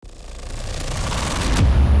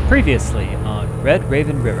Previously on Red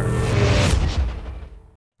Raven River.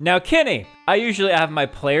 Now, Kenny, I usually have my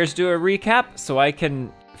players do a recap so I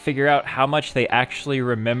can figure out how much they actually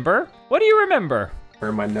remember. What do you remember?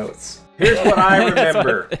 Where are my notes? Here's what I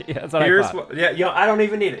remember. That's what I thought. I don't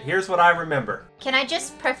even need it. Here's what I remember. Can I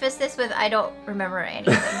just preface this with I don't remember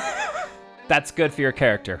anything? That's good for your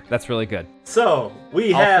character. That's really good. So,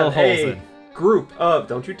 we I'll have fill holes a in. group of...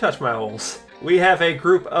 Don't you touch my holes. We have a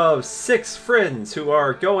group of 6 friends who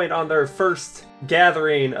are going on their first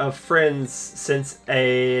gathering of friends since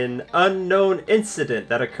an unknown incident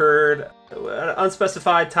that occurred an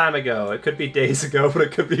unspecified time ago. It could be days ago, but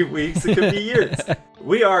it could be weeks, it could be years.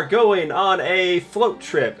 We are going on a float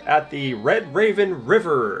trip at the Red Raven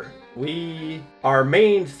River. Our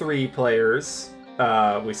main 3 players,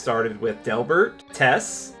 we started with Delbert,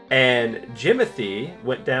 Tess, and Jimothy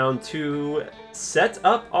went down to set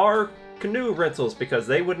up our canoe rentals because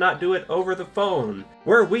they would not do it over the phone,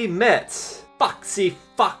 where we met Foxy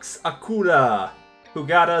Fox Akuda, who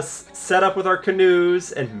got us set up with our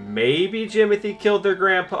canoes, and maybe Jimothy killed their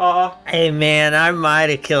grandpa. Hey man, I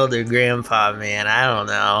might have killed her grandpa, man. I don't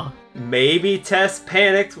know. Maybe Tess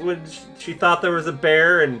panicked when she thought there was a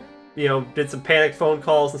bear and, did some panic phone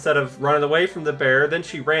calls instead of running away from the bear. Then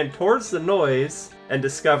she ran towards the noise and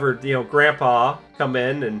discovered, Grandpa come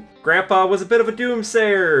in, and Grandpa was a bit of a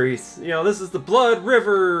doomsayer. He's, this is the Blood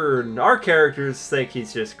River, and our characters think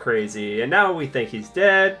he's just crazy, and now we think he's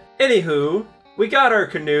dead. Anywho, we got our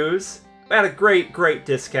canoes at a great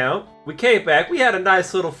discount. We came back, we had a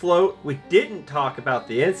nice little float. We didn't talk about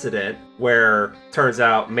the incident where, turns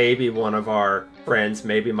out, maybe one of our friends,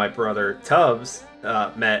 maybe my brother Tubbs,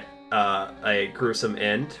 met a gruesome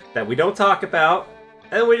end that we don't talk about.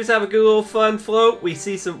 And we just have a good little fun float. We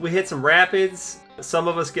hit some rapids. Some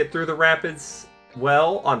of us get through the rapids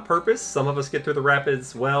well on purpose. Some of us get through the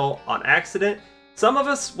rapids well on accident. Some of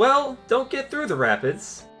us, don't get through the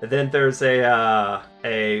rapids. And then there's a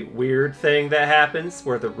weird thing that happens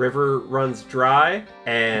where the river runs dry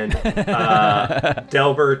and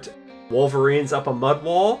Delbert Wolverines up a mud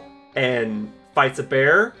wall and fights a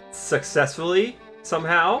bear successfully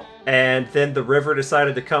somehow. And then the river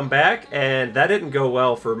decided to come back, and that didn't go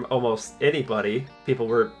well for almost anybody. People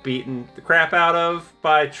were beaten the crap out of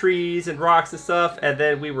by trees and rocks and stuff, and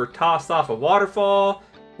then we were tossed off a waterfall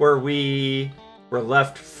where we were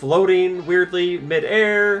left floating weirdly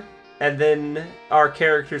midair, and then our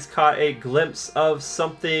characters caught a glimpse of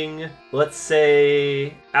something, let's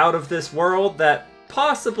say, out of this world that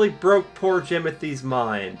possibly broke poor Jimothy's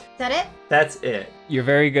mind. Is that it? That's it. You're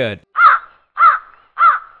very good.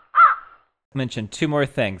 Mention 2 more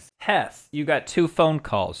things. Tess, you got 2 phone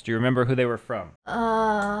calls. Do you remember who they were from?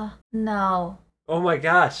 No. Oh my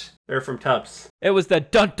gosh, they're from Tubbs. It was the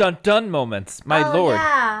dun dun dun moments, my lord.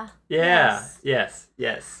 Yeah. Yes.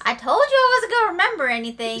 I told you I wasn't gonna remember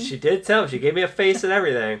anything. She did tell. She gave me a face and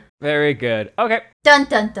everything. Very good. Okay. Dun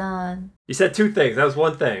dun dun. You said 2 things. That was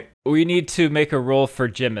 1 thing. We need to make a roll for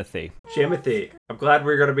Jimothy. Jimothy, I'm glad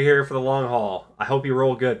we're going to be here for the long haul. I hope you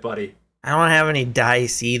roll good, buddy. I don't have any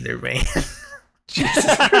dice either, man.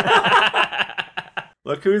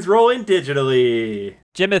 Look who's rolling digitally.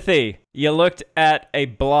 Jimothy, you looked at a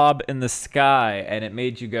blob in the sky and it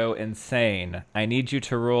made you go insane. I need you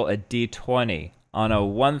to roll a d20. On a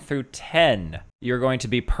 1 through 10, you're going to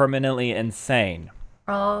be permanently insane.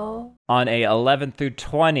 Oh. On a 11 through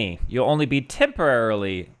 20, you'll only be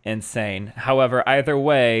temporarily insane. However, either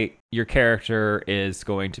way, your character is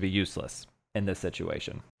going to be useless in this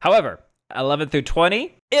situation. However, 11 through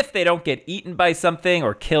 20, if they don't get eaten by something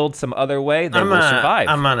or killed some other way, they will survive.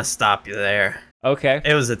 I'm gonna stop you there. Okay.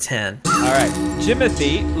 It was a 10. All right.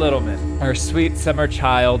 Jimothy Littleman, her sweet summer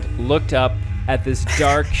child, looked up at this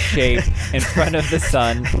dark shape in front of the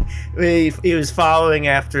sun. He was following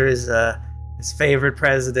after his favorite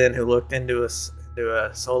president who looked into a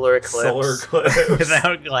solar eclipse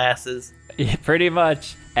without glasses. Yeah, pretty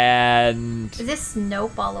much. And Is this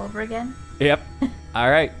Nope all over again? yep. All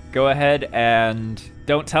right, go ahead and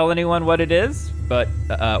don't tell anyone what it is, but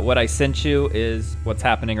what I sent you is what's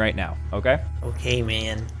happening right now, okay? Okay,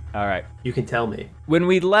 man. All right. You can tell me. When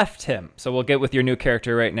we left him, so we'll get with your new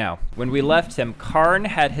character right now. When we left him, Karn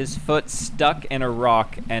had his foot stuck in a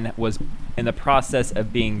rock and was in the process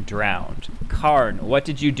of being drowned. Karn, what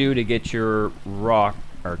did you do to get your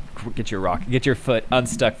foot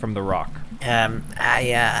unstuck from the rock?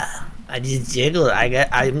 I just jiggled. I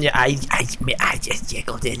just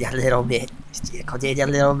jiggled it a little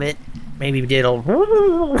bit. Maybe did a.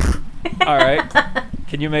 All right.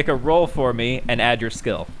 Can you make a roll for me and add your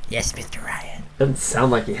skill? Yes, Mr. Ryan. Doesn't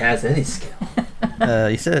sound like he has any skill.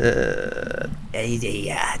 You said A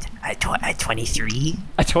 23.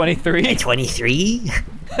 A 23? A 23?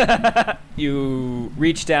 You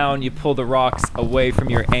reach down, you pull the rocks away from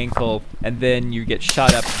your ankle, and then you get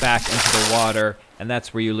shot up back into the water, and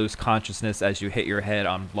that's where you lose consciousness as you hit your head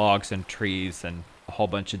on logs and trees and a whole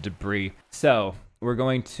bunch of debris. So, we're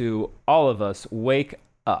going to, all of us, wake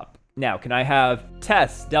up. Now, can I have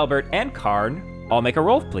Tess, Delbert, and Karn all make a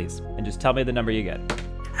roll, please? And just tell me the number you get.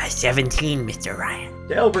 17, Mr. Ryan.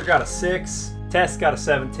 Delbert got a 6. Tess got a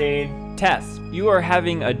 17. Tess, you are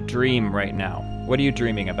having a dream right now. What are you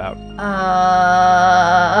dreaming about?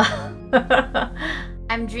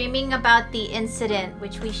 I'm dreaming about the incident,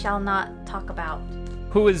 which we shall not talk about.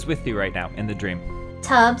 Who is with you right now in the dream?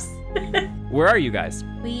 Tubbs. Where are you guys?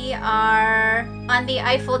 We are on the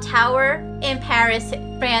Eiffel Tower in Paris,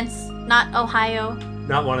 France, not Ohio.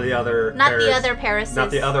 Not one of the other Not Paris. the other Parises. Not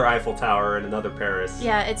the other Eiffel Tower in another Paris.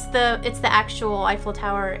 Yeah, it's the actual Eiffel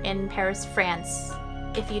Tower in Paris, France.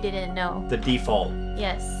 If you didn't know. The default.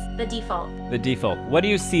 Yes, the default. The default. What do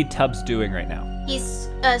you see Tubbs doing right now? He's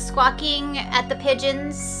squawking at the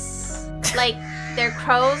pigeons like they're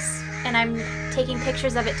crows, and I'm taking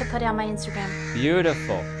pictures of it to put on my Instagram.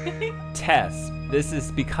 Beautiful. Tess, this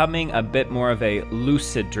is becoming a bit more of a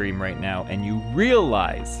lucid dream right now, and you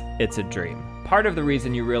realize it's a dream. Part of the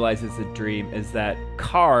reason you realize it's a dream is that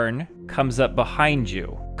Karn comes up behind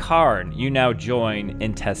you. Karn, you now join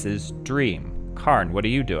in Tess's dream. Karn, what are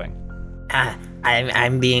you doing?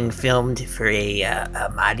 I'm being filmed for a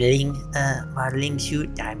modeling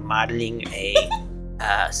shoot. I'm modeling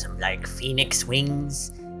some like phoenix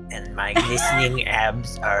wings, and my glistening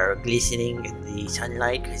abs are glistening in the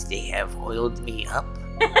sunlight because they have oiled me up.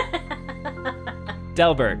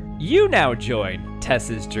 Delbert, you now join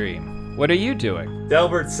Tess's dream. What are you doing?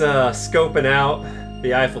 Delbert's scoping out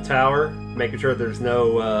the Eiffel Tower, making sure there's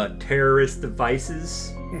no terrorist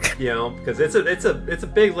devices. You know, because it's a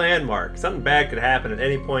big landmark. Something bad could happen at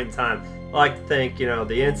any point in time. I like to think, you know,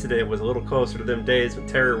 the incident was a little closer to them days when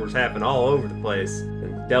terror was happening all over the place.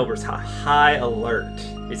 And Delbert's high alert.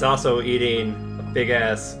 He's also eating a big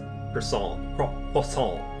ass croissant.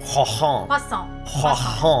 Croissant. Croissant. Croissant.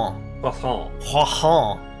 Croissant. Croissant.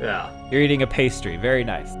 Croissant. Yeah. You're eating a pastry. Very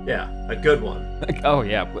nice. Yeah, a good one. Oh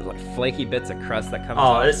yeah, with like flaky bits of crust that comes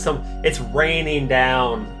Oh, off. it's raining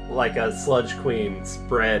down like a sludge queen's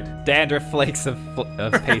bread. Dandruff flakes of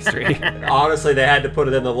pastry. Honestly, they had to put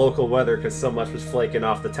it in the local weather because so much was flaking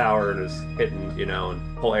off the tower and it was hitting, you know,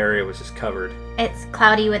 and the whole area was just covered. It's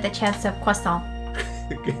cloudy with a chance of croissant.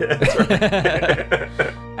 That's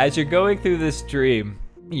right. As you're going through this dream,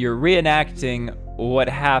 you're reenacting what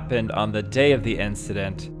happened on the day of the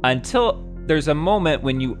incident until there's a moment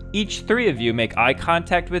when each three of you make eye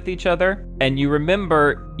contact with each other, and you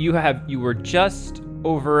remember you were just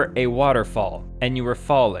over a waterfall and you were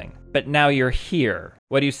falling, but now you're here.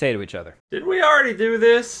 What do you say to each other? Didn't we already do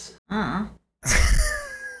this? Uh-uh.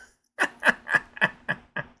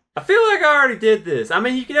 I feel like I already did this. I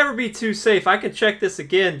mean, you can never be too safe. I can check this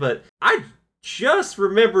again, but I just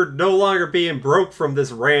remembered no longer being broke from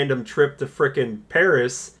this random trip to frickin'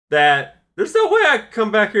 Paris that there's no way I could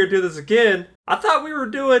come back here and do this again. I thought we were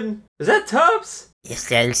doing... Is that Tubbs? Yes,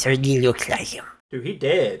 that certainly looks like him. Dude, he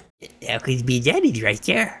dead. That could be Daddy right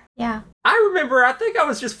there. Yeah. I think I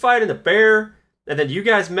was just fighting a bear, and then you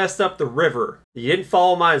guys messed up the river. You didn't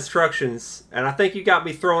follow my instructions, and I think you got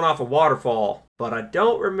me thrown off a waterfall, but I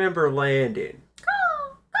don't remember landing.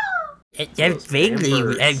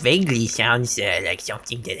 That vaguely sounds like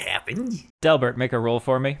something that happened. Delbert, make a roll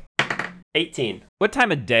for me. 18. What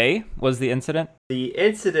time of day was the incident? The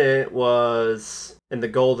incident was in the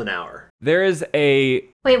golden hour. There is a...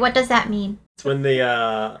 Wait, what does that mean? It's when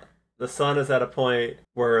the sun is at a point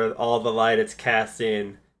where all the light it's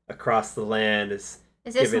casting across the land is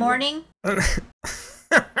this morning?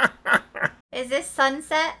 Is this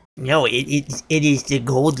sunset? No, it is the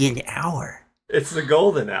golden hour. It's the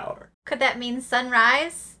golden hour. Could that mean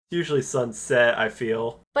sunrise? Usually sunset, I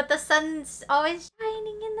feel. But the sun's always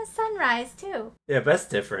shining in the sunrise, too. Yeah, but that's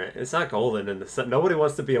different. It's not golden in the sun. Nobody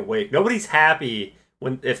wants to be awake. Nobody's happy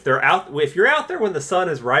if you're out there when the sun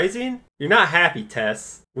is rising. You're not happy,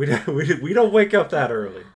 Tess. We don't wake up that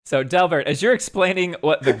early. So, Delbert, as you're explaining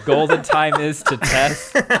what the golden time is to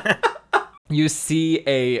Tess, you see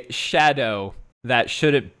a shadow that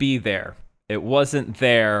shouldn't be there. It wasn't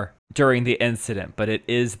there during the incident, but it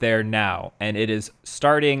is there now, and it is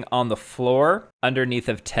starting on the floor underneath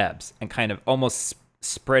of Tebs and kind of almost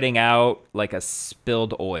spreading out like a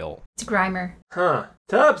spilled oil. It's Grimer. Huh.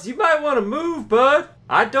 Tubbs, you might want to move, bud.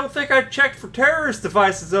 I don't think I checked for terrorist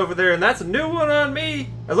devices over there, and that's a new one on me.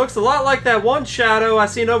 It looks a lot like that one shadow I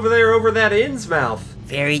seen over there over that inn's mouth.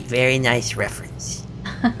 Very, very nice reference.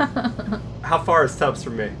 How far is Tubbs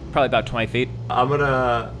from me? Probably about 20 feet. I'm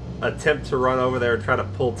gonna attempt to run over there and try to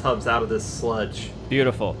pull Tubbs out of this sludge.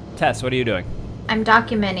 Beautiful. Tess, what are you doing? I'm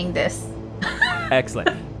documenting this. Excellent.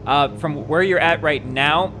 From where you're at right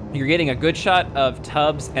now, you're getting a good shot of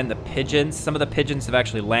Tubbs and the pigeons. Some of the pigeons have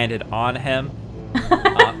actually landed on him,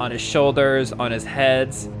 on his shoulders, on his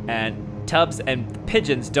heads, and Tubbs and the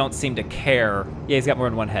pigeons don't seem to care. Yeah, he's got more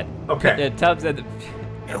than one head. Okay. Tubbs and the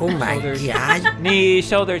Oh my god. knees,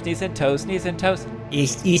 shoulders, knees and toes, knees and toes. You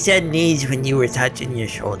said knees when you were touching your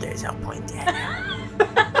shoulders. I'll point at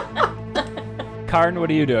you. Karn, what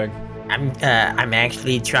are you doing? I'm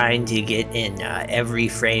actually trying to get in every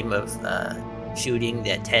frame of shooting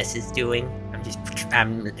that Tess is doing.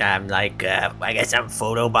 I'm like I guess I'm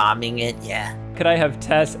photobombing it. Yeah. Could I have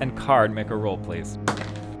Tess and Karn make a roll, please?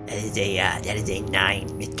 That is a 9,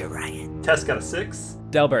 Mr. Ryan. Tess got a 6.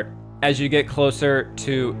 Delbert, as you get closer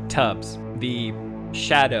to Tubbs, the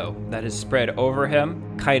shadow that is spread over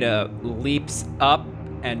him kind of leaps up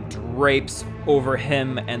and drapes over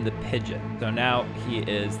him and the pigeon. So now he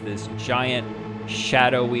is this giant,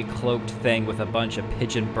 shadowy, cloaked thing with a bunch of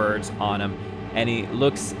pigeon birds on him. And he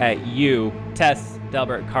looks at you, Tess,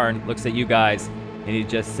 Delbert, Karn, looks at you guys, and he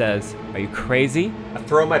just says, "Are you crazy?" I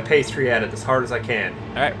throw my pastry at it as hard as I can.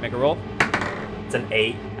 All right, make a roll. It's an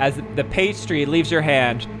 8. As the pastry leaves your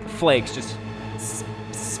hand, flakes just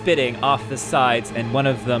spitting off the sides, and one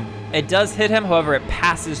of them, it does hit him, however, it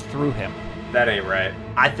passes through him. That ain't right.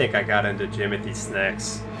 I think I got into Jimothy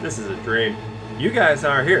Snacks. This is a dream. You guys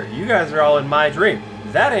aren't here. You guys are all in my dream.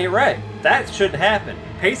 That ain't right. That shouldn't happen.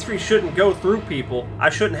 Pastry shouldn't go through people. I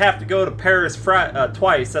shouldn't have to go to Paris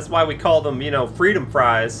twice. That's why we call them, freedom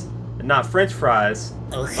fries and not French fries.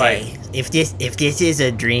 Okay. If this is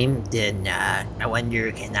a dream, then I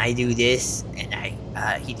wonder, can I do this? And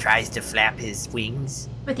he tries to flap his wings.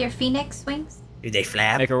 With your phoenix wings? Do they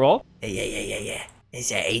flap? Make a roll. Yeah.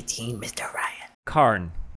 It's at 18, Mr. Ryan.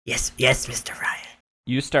 Karn, Yes, Mr. Ryan.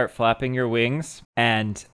 you start flapping your wings,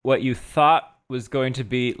 and what you thought was going to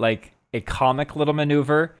be like a comic little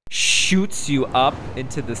maneuver shoots you up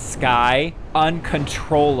into the sky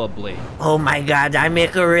uncontrollably. Oh my god, I'm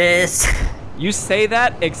Icarus. You say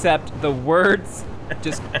that, except the words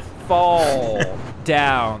just fall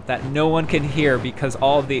down that no one can hear because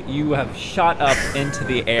you have shot up into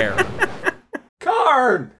the air.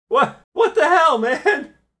 Karn! What the hell,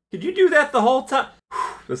 man? Did you do that the whole time?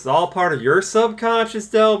 This is all part of your subconscious,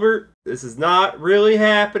 Delbert. This is not really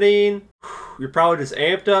happening. You're probably just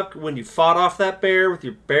amped up when you fought off that bear with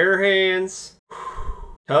your bare hands.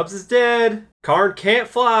 Tubbs is dead. Karn can't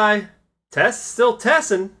fly. Tess is still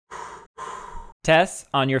Tessin'. Tess,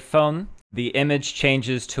 on your phone, the image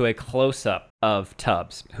changes to a close-up of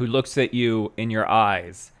Tubbs, who looks at you in your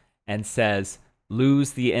eyes and says,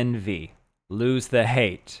 "Lose the envy. Lose the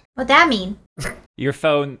hate." What'd that mean? Your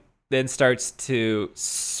phone then starts to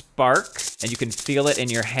spark, and you can feel it in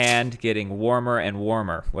your hand getting warmer and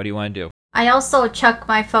warmer. What do you want to do? I also chuck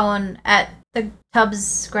my phone at the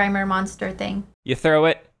Tubbs Grimer monster thing. You throw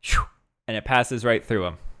it, and it passes right through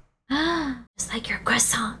him. Just like your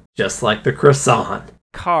croissant. Just like the croissant.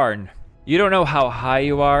 Karn, you don't know how high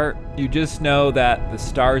you are. You just know that the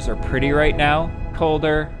stars are pretty right now.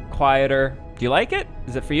 Colder, quieter. Do you like it?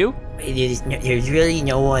 Is it for you? There's really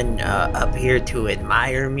no one up here to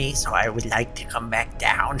admire me, so I would like to come back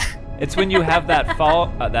down. It's when you have that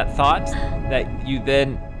thought that you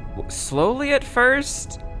then slowly at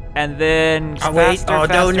first, and then faster,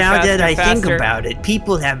 although now faster, that I think faster. about it,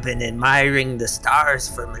 people have been admiring the stars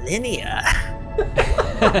for millennia.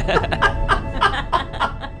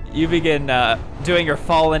 You begin doing your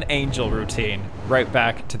fallen angel routine right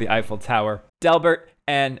back to the Eiffel Tower. Delbert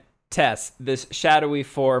and Tess, this shadowy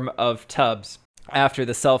form of Tubbs, after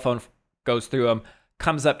the cell phone goes through him,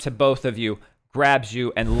 comes up to both of you, grabs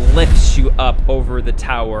you, and lifts you up over the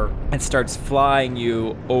tower and starts flying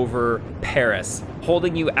you over Paris,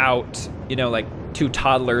 holding you out, like two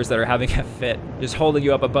toddlers that are having a fit, just holding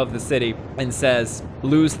you up above the city, and says,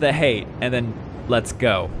 "Lose the hate," and then let's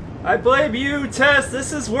go. I blame you, Tess.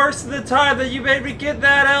 This is worse than the time that you made me get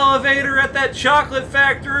that elevator at that chocolate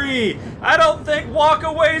factory. I don't think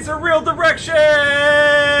walkaways are real directions.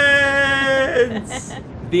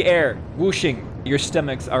 The air whooshing, your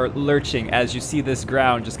stomachs are lurching as you see this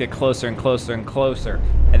ground just get closer and closer and closer,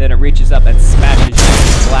 and then it reaches up and smashes you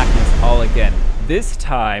into blackness all again. This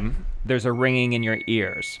time, there's a ringing in your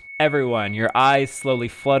ears. Everyone, your eyes slowly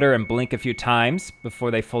flutter and blink a few times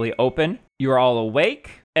before they fully open. You are all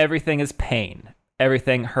awake. Everything is pain.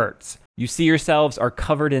 Everything hurts. You see yourselves are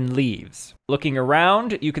covered in leaves. Looking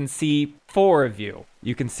around, you can see 4 of you.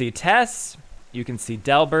 You can see Tess, You can see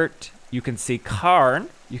Delbert. You can see Karn.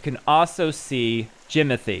 You can also see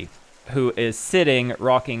Jimothy, who is sitting,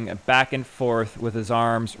 rocking back and forth with his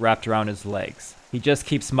arms wrapped around his legs. He just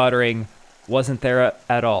keeps muttering, "Wasn't there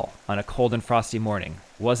at all on a cold and frosty morning.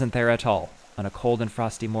 Wasn't there at all on a cold and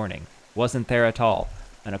frosty morning. Wasn't there at all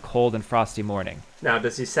on a cold and frosty morning." Now,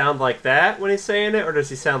 does he sound like that when he's saying it, or does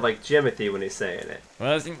he sound like Jimothy when he's saying it?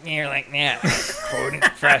 Wasn't there like that on a cold and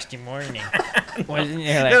frosty morning. Wasn't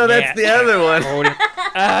there like No, that. that's the other one.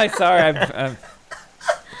 Sorry, I'm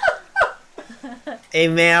Hey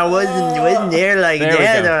man, wasn't there like There we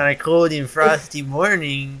that go. on a cold and frosty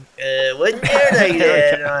morning? Wasn't there like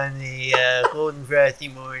that on a cold and frosty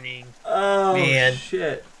morning? Oh, Man.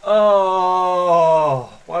 shit.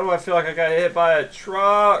 Oh, why do I feel like I got hit by a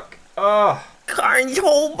truck? Oh, Karn's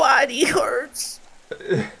whole body hurts.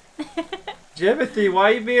 Jimothy,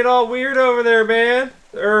 why you being all weird over there, man?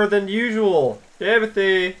 Than usual.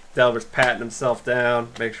 Jimothy. Delbert's patting himself down,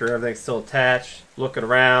 make sure everything's still attached, looking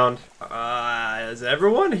around. Is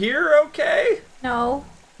everyone here okay? No.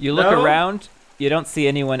 You look No? around, you don't see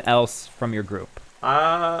anyone else from your group.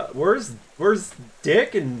 Where's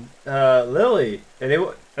Dick and Lily?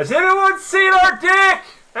 Has anyone seen our Dick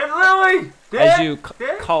and Lily? Dick, As you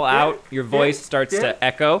Dick, call out, Dick, your voice Dick, starts Dick. to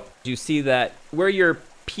echo. You see that where your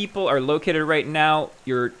people are located right now,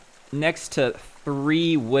 you're next to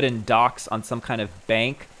 3 wooden docks on some kind of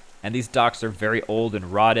bank, and these docks are very old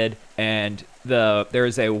and rotted, and there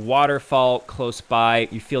is a waterfall close by.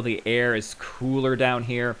 You feel the air is cooler down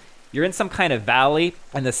here. You're in some kind of valley,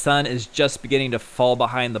 and the sun is just beginning to fall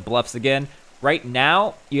behind the bluffs again. Right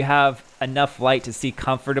now, you have enough light to see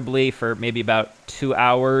comfortably for maybe about 2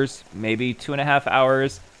 hours, maybe 2.5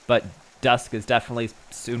 hours, but dusk is definitely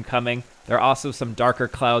soon coming. There are also some darker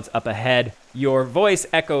clouds up ahead. Your voice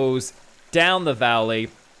echoes down the valley,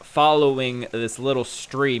 following this little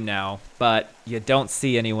stream now, but you don't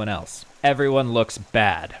see anyone else. Everyone looks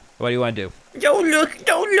bad. What do you want to do? Don't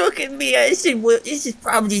look at me. This is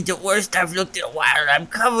probably the worst I've looked in a while. I'm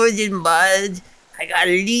covered in mud. I got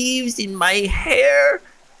leaves in my hair,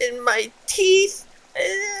 in my teeth.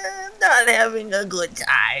 I'm not having a good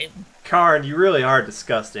time. Karn, you really are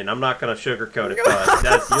disgusting. I'm not gonna sugarcoat it,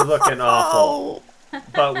 bud. You're looking awful.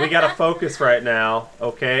 But we gotta focus right now,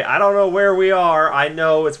 okay? I don't know where we are. I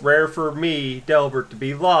know it's rare for me, Delbert, to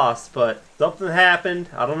be lost, but something happened.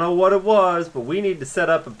 I don't know what it was, but we need to set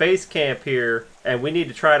up a base camp here, and we need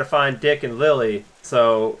to try to find Dick and Lily.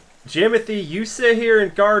 So, Jimothy, you sit here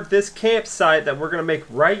and guard this campsite that we're gonna make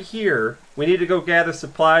right here. We need to go gather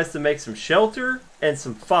supplies to make some shelter and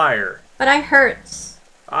some fire. But I hurts.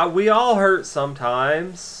 We all hurt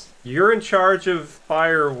sometimes. You're in charge of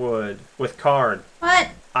firewood with Karn. What?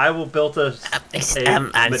 I will build a I'm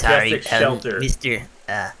sorry, majestic shelter. Mister.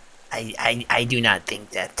 I do not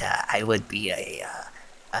think that I would be a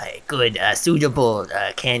good, suitable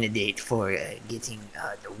candidate for getting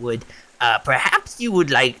the wood. Perhaps you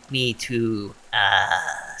would like me to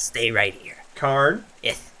stay right here. Karn,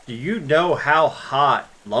 Yes. do you know how hot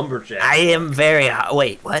lumberjacks I am very hot.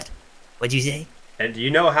 Wait, what? What'd you say? And do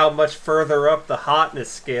you know how much further up the hotness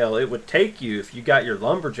scale it would take you if you got your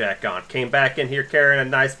lumberjack on? Came back in here carrying a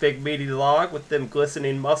nice big meaty log with them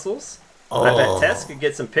glistening muscles? I bet Tess could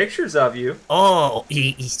get some pictures of you. Oh,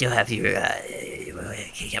 you still have your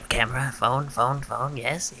camera, phone?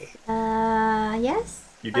 Yes. Yes.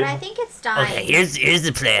 You But I didn't? think it's dying. Okay, here's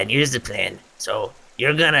the plan. So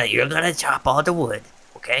you're gonna chop all the wood,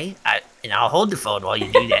 okay? And I'll hold the phone while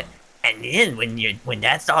you do that. And then when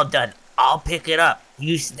that's all done, I'll pick it up.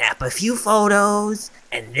 You snap a few photos,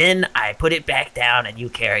 and then I put it back down, and you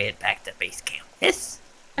carry it back to base camp. Yes.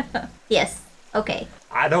 Yes. Okay.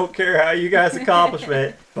 I don't care how you guys accomplish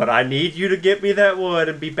it, but I need you to get me that wood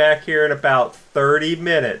and be back here in about 30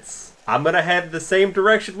 minutes. I'm going to head the same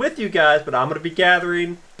direction with you guys, but I'm going to be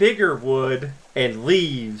gathering bigger wood and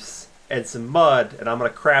leaves and some mud, and I'm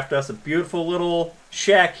going to craft us a beautiful little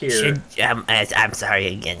shack here. I'm sorry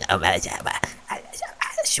again.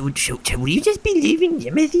 Should we just be leaving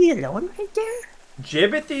Jimothy alone right there?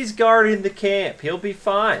 Jimothy's guarding the camp. He'll be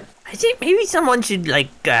fine. I think maybe someone should,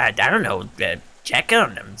 I don't know, check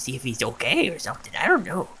on him, see if he's okay or something. I don't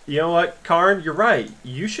know. You know what, Karn? You're right.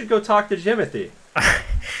 You should go talk to Jimothy.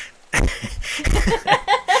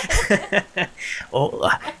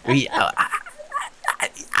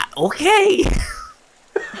 Okay.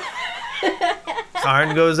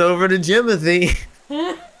 Karn goes over to Jimothy.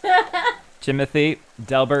 Jimothy,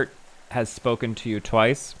 Delbert has spoken to you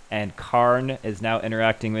twice, and Karn is now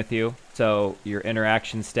interacting with you. So your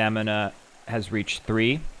interaction stamina has reached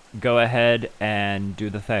 3. Go ahead and do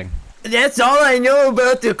the thing. That's all I know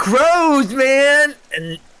about the crows, man.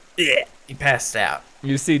 And He passed out.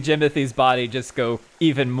 You see Jimothy's body just go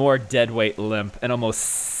even more deadweight limp and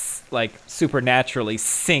almost like supernaturally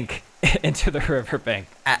sink into the riverbank.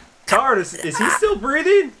 Karn, is he still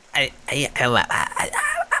breathing?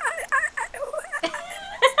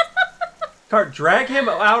 Karn, drag him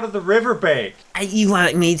out of the riverbank. You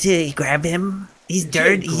want me to grab him? He's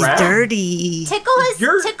dirty. He's grab? dirty. Tickle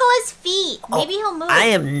his feet. Maybe he'll move. I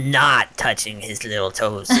am not touching his little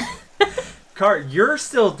toes. Karn, you're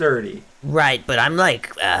still dirty. Right, but I'm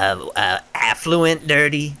like affluent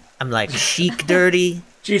dirty. I'm like chic dirty.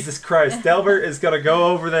 Jesus Christ, Delbert is going to go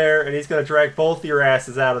over there and he's going to drag both of your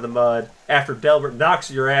asses out of the mud after Delbert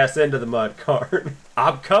knocks your ass into the mud, Karn.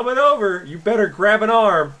 I'm coming over. You better grab an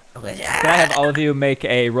arm. Can I have all of you make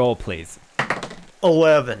a roll, please?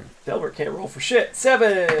 11. Delbert can't roll for shit.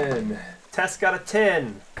 7. Tess got a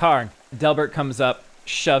 10. Karn, Delbert comes up,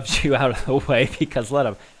 shoves you out of the way because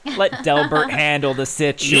let Delbert handle the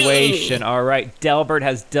situation, all right? Delbert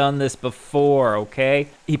has done this before, okay?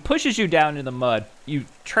 He pushes you down in the mud. You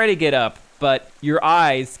try to get up, but your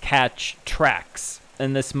eyes catch tracks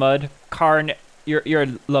in this mud. Karn, you're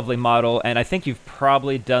a lovely model, and I think you've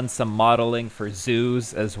probably done some modeling for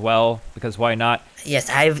zoos as well, because why not? Yes,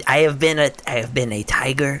 I have been a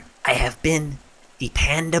tiger. I have been the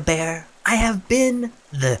panda bear. I have been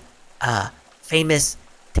the famous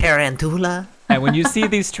tarantula. And when you see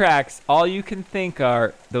these tracks, all you can think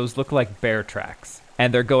are, those look like bear tracks.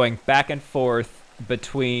 And they're going back and forth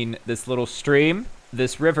between this little stream,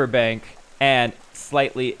 this riverbank, and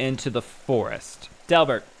slightly into the forest.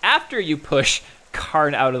 Delbert, after you push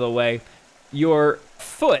Karn out of the way, your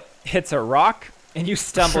foot hits a rock and you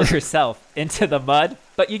stumble yourself into the mud.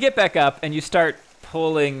 But you get back up and you start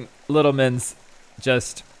pulling Littleman's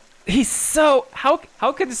just... He's so... How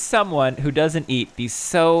can someone who doesn't eat be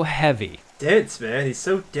so heavy? Dense, man. He's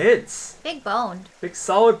so dense. Big boned. Big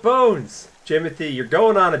solid bones. Jimothy, you're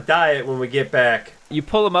going on a diet when we get back. You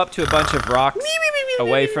pull him up to a bunch of rocks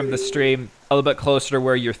away from the stream, a little bit closer to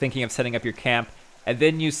where you're thinking of setting up your camp. And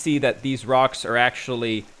then you see that these rocks are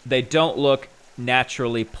actually... They don't look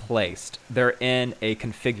naturally placed. They're in a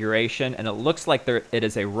configuration, and it looks like it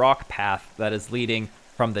is a rock path that is leading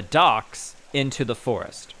from the docks into the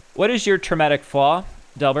forest. What is your traumatic flaw,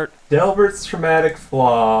 Delbert? Delbert's traumatic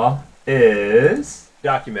flaw is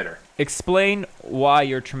documenter. Explain why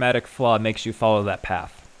your traumatic flaw makes you follow that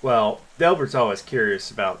path. Well, Delbert's always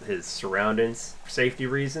curious about his surroundings for safety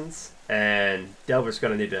reasons, and Delbert's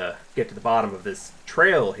going to need to get to the bottom of this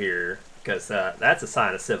trail here because that's a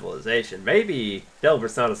sign of civilization. Maybe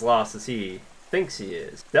Delbert's not as lost as he thinks he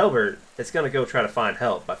is. Delbert is going to go try to find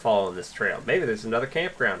help by following this trail. Maybe there's another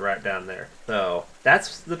campground right down there. So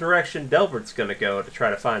that's the direction Delbert's going to go to try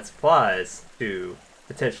to find supplies to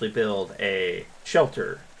potentially build a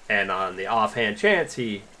shelter. And on the offhand chance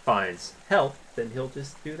he finds help, then he'll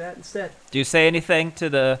just do that instead. Do you say anything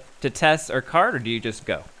to Tess or Karn, or do you just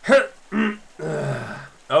go?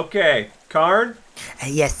 Okay, Karn?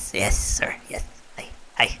 Yes, sir. Yes.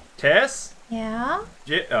 Hi. Tess? Yeah?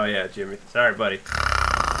 Oh yeah, Jimmy. Sorry, buddy.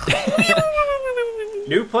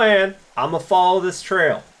 New plan. I'm gonna follow this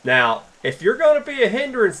trail. Now, if you're gonna be a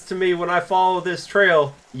hindrance to me when I follow this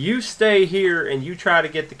trail, you stay here and you try to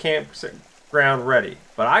get the campground ready.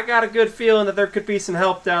 But I got a good feeling that there could be some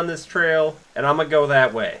help down this trail, and I'm gonna go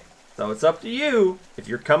that way. So it's up to you if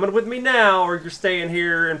you're coming with me now or you're staying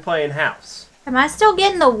here and playing house. Am I still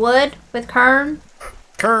getting the wood with Karn?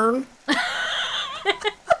 Kern.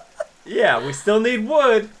 Yeah, we still need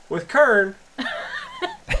wood with Kern.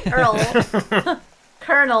 Colonel.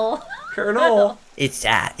 Colonel. It's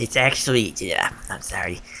actually I'm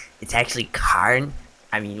sorry. It's actually Karn.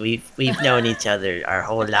 I mean, we've known each other our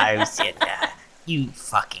whole lives, and you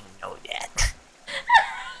fucking know that.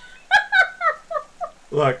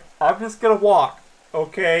 Look, I'm just gonna walk,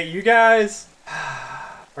 okay? You guys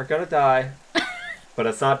are gonna die, but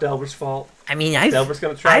it's not Delbert's fault. I mean, Delbert's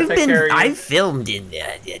gonna try to take care of you. I've filmed in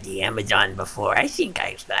the Amazon before. I think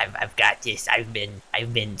I've got this. I've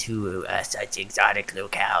been to such exotic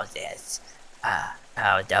locales as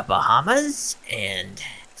the Bahamas and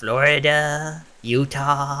Florida,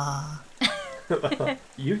 Utah.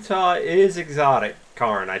 Utah is exotic,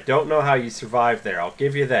 Karn. I don't know how you survived there. I'll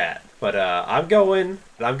give you that. But I'm going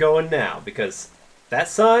now because that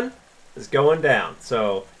sun is going down.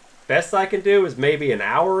 So best I can do is maybe an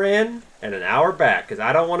hour in and an hour back because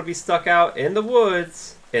I don't want to be stuck out in the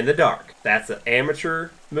woods in the dark. That's an amateur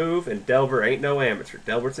move, and Delbert ain't no amateur.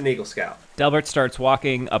 Delbert's an Eagle Scout. Delbert starts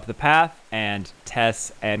walking up the path, and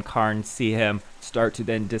Tess and Karn see him start to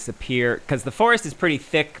then disappear because the forest is pretty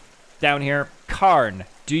thick down here. Karn,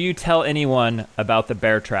 do you tell anyone about the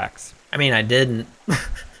bear tracks? I mean, I didn't.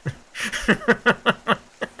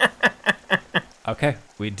 Okay,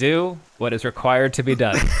 we do what is required to be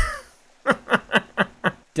done.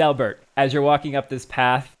 Delbert, as you're walking up this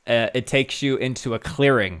path, it takes you into a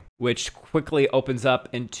clearing, which quickly opens up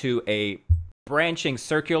into a branching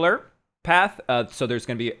circular path. So there's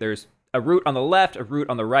a route on the left, a route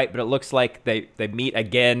on the right, but it looks like they meet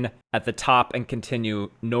again at the top and continue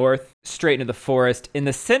north, straight into the forest. In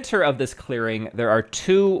the center of this clearing, there are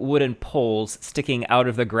two wooden poles sticking out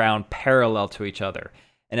of the ground parallel to each other.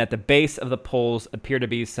 And at the base of the poles appear to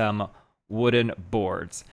be some wooden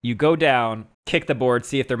boards. You go down, kick the board,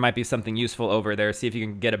 see if there might be something useful over there, see if you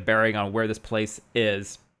can get a bearing on where this place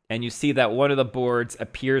is. And you see that one of the boards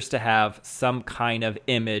appears to have some kind of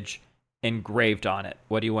image engraved on it.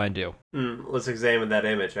 What do you want to do? Let's examine that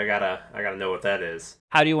image. I gotta know what that is.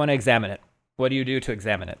 How do you want to examine it? What do you do to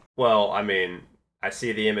examine it? Well, I mean, I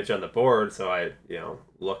see the image on the board, so I,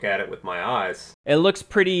 look at it with my eyes. It looks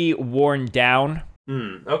pretty worn down.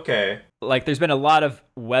 Okay. Like there's been a lot of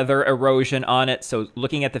weather erosion on it, so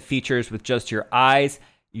looking at the features with just your eyes,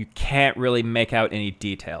 you can't really make out any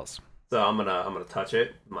details. So I'm gonna touch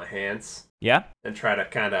it with my hands. Yeah? And try to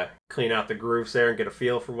kind of clean out the grooves there and get a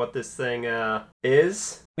feel for what this thing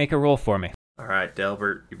is. Make a roll for me. All right,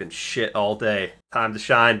 Delbert, you've been shit all day. Time to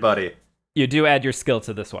shine, buddy. You do add your skill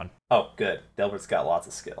to this one. Oh, good. Delbert's got lots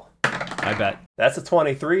of skill. I bet. That's a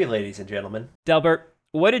 23, ladies and gentlemen. Delbert,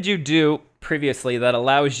 what did you do previously that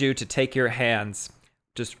allows you to take your hands,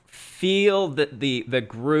 just feel the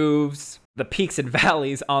grooves, the peaks and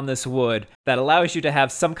valleys on this wood that allows you to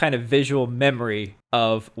have some kind of visual memory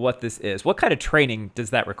of what this is? What kind of training does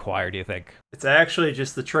that require, do you think? It's actually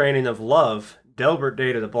just the training of love. Delbert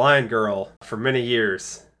dated a blind girl for many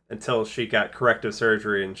years until she got corrective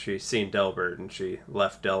surgery and she seen Delbert and she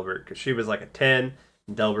left Delbert because she was like a 10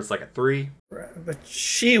 and Delbert's like a 3. But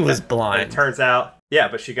she was blind. And it turns out, yeah,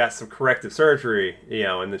 but she got some corrective surgery,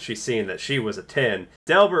 and then she's seen that she was a 10.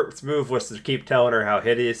 Delbert's move was to keep telling her how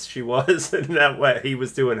hideous she was, and that way he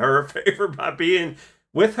was doing her a favor by being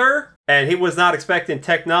with her, and he was not expecting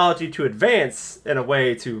technology to advance in a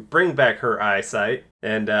way to bring back her eyesight.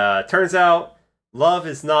 And turns out love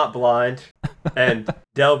is not blind, and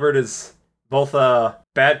Delbert is both a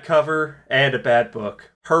bad cover and a bad book.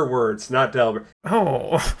 Her words, not Delbert.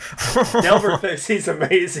 Oh. Delbert thinks he's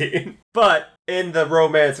amazing. But in the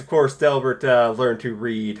romance, of course, Delbert learned to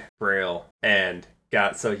read Braille and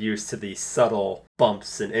got so used to the subtle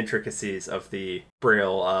bumps and intricacies of the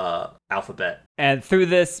Braille alphabet. And through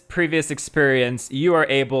this previous experience, you are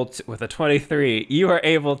able to, with a 23, you are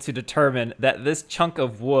able to determine that this chunk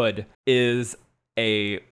of wood is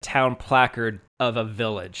a town placard of a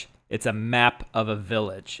village. It's a map of a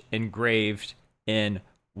village engraved in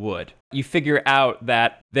wood. You figure out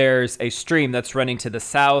that there's a stream that's running to the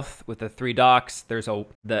south with the 3 docks.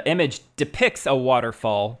 The image depicts a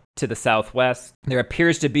waterfall to the southwest. There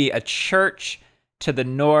appears to be a church to the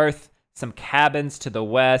north, some cabins to the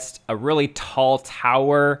west, a really tall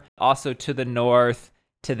tower also to the north.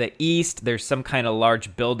 To the east, there's some kind of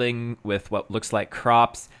large building with what looks like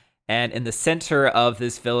crops. And in the center of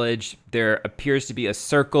this village, there appears to be a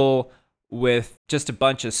circle with just a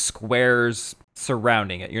bunch of squares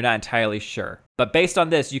surrounding it. You're not entirely sure. But based on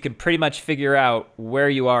this, you can pretty much figure out where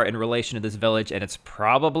you are in relation to this village, and it's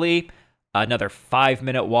probably another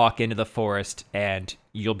 5-minute walk into the forest, and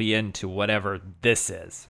you'll be into whatever this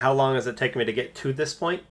is. How long does it take me to get to this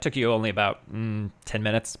point? Took you only about 10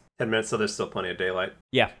 minutes. 10 minutes, so there's still plenty of daylight.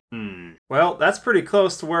 Yeah. Well, that's pretty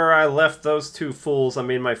close to where I left those two fools,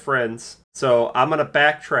 my friends. So I'm going to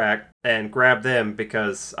backtrack and grab them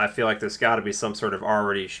because I feel like there's got to be some sort of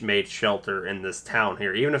already made shelter in this town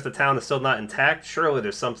here. Even if the town is still not intact, surely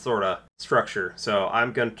there's some sort of structure. So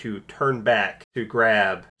I'm going to turn back to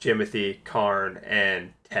grab Jimothy, Karn,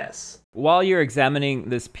 and Tess. While you're examining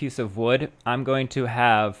this piece of wood, I'm going to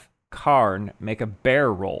have Karn make a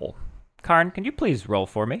bear roll. Karn, can you please roll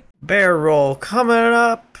for me? Bear roll coming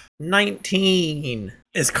up. 19.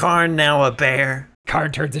 Is Karn now a bear?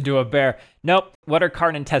 Karn turns into a bear. Nope. What are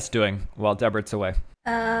Karn and Tess doing while Deborah's away?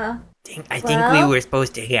 I think we were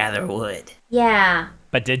supposed to gather wood. Yeah.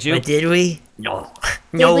 But did you? But did we? No.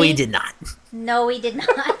 No, we did not. No, we did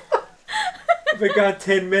not. We got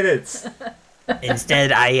 10 minutes.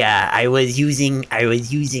 Instead, I was using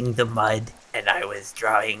the mud and I was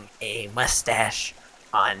drawing a mustache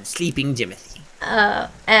on sleeping Jimothy.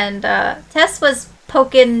 And Tess was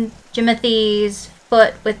poking Jimothy's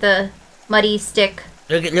foot with a muddy stick.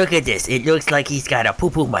 Look at this. It looks like he's got a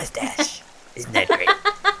poo-poo mustache. Isn't that great?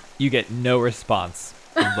 You get no response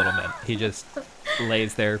from Little Mint. He just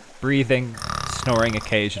lays there, breathing, snoring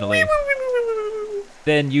occasionally.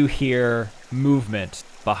 Then you hear movement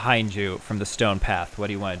behind you from the stone path. What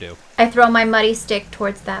do you want to do? I throw my muddy stick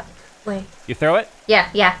towards that way. You throw it?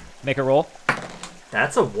 Yeah. Make a roll.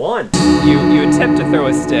 That's a 1. You attempt to throw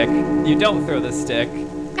a stick. You don't throw the stick.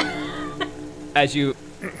 As you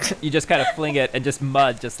just kind of fling it, and just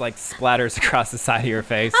mud just like splatters across the side of your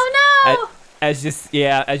face. Oh no! As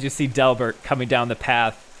you see Delbert coming down the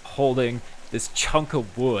path, holding this chunk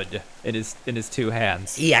of wood in his 2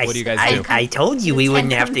 hands. Yeah, what do you guys do? I told you we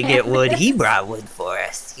wouldn't have to get wood. He brought wood for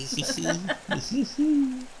us. Did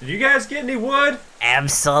you guys get any wood?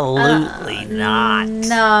 Absolutely not.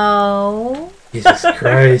 No. Jesus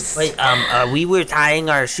Christ. Wait, we were tying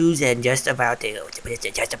our shoes and just about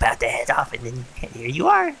to head off, and then here you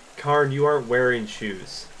are. Karn, you aren't wearing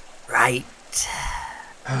shoes. Right.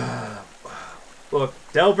 Look,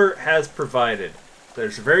 Delbert has provided.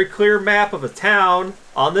 There's a very clear map of a town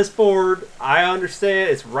on this board. I understand.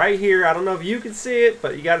 It's right here. I don't know if you can see it,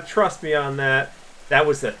 but you got to trust me on that. That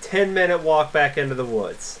was a 10-minute walk back into the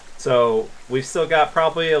woods. So we've still got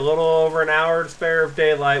probably a little over an hour to spare of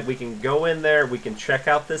daylight. We can go in there. We can check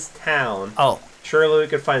out this town. Oh. Surely we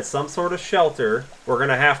could find some sort of shelter. We're going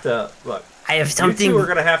to have to... Look, I have something... you two are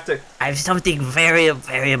going to have to... I have something very,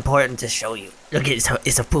 very important to show you. Look,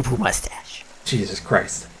 it's a poo-poo mustache. Jesus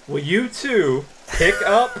Christ. Will you two pick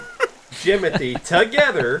up Jimothy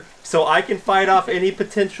together so I can fight off any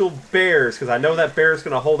potential bears? Because I know that bear's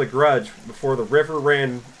going to hold a grudge before the river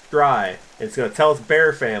ran dry. It's going to tell its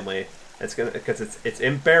bear family. Because it's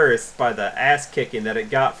embarrassed by the ass kicking that it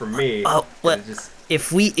got from me. Oh, well,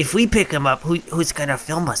 if we pick him up, who's going to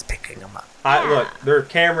film us picking him up? Look, there are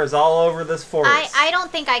cameras all over this forest. I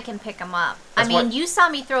don't think I can pick him up. You saw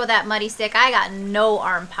me throw that muddy stick. I got no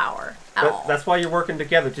arm power at all. That's why you're working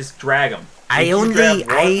together. Just drag them. I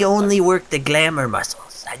only work the glamour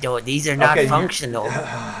muscles. These are not functional.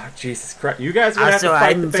 Jesus Christ. You guys are going to have to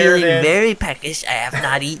fight the I'm bear feeling then. very peckish. I have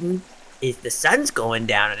not eaten. If the sun's going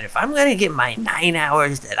down, and if I'm going to get my 9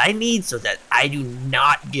 hours that I need so that I do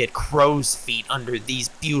not get crow's feet under these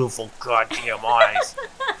beautiful goddamn eyes,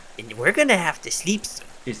 then we're going to have to sleep soon.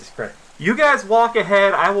 Jesus Christ. You guys walk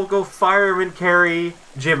ahead. I will go fire and carry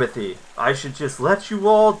Jimothy. I should just let you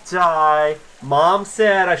all die. Mom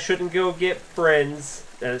said I shouldn't go get friends.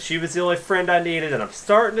 She was the only friend I needed, and I'm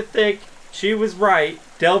starting to think she was right.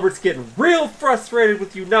 Delbert's getting real frustrated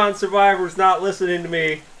with you non-survivors not listening to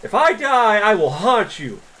me. If I die, I will haunt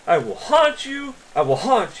you. I will haunt you. I will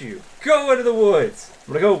haunt you. Go into the woods.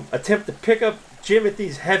 I'm gonna go attempt to pick up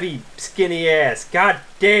Jimothy's heavy, skinny ass. God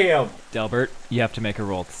damn. Delbert, you have to make a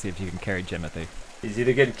roll to see if you can carry Jimothy. He's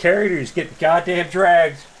either getting carried or he's getting goddamn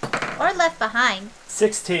dragged. Or left behind.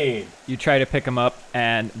 16. You try to pick him up,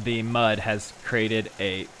 and the mud has created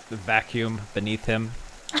a vacuum beneath him.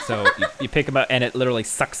 So you pick him up, and it literally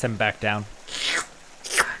sucks him back down.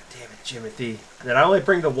 God damn it, Jimothy. Did I only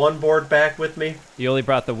bring the one board back with me? You only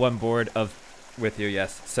brought the one board with you,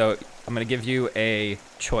 yes. So I'm going to give you a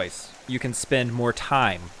choice. You can spend more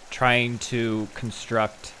time trying to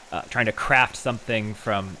craft something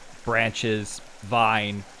from branches,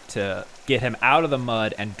 vine, to get him out of the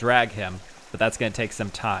mud and drag him, but that's going to take some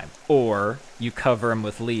time. Or you cover him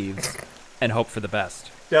with leaves and hope for the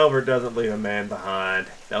best. Delbert doesn't leave a man behind.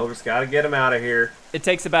 Delbert's got to get him out of here. It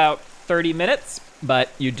takes about 30 minutes, but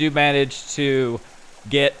you do manage to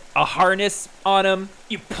get a harness on him.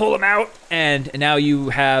 You pull him out, and now you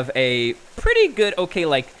have a pretty good,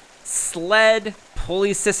 sled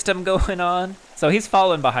pulley system going on. So he's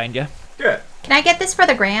following behind you. Good. Can I get this for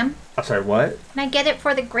the gram? I'm sorry, what? Can I get it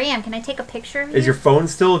for the gram? Can I take a picture of you? Is your phone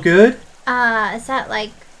still good? Is that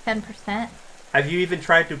 10%? Have you even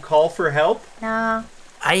tried to call for help? No.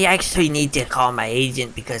 I actually need to call my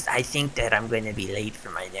agent because I think that I'm going to be late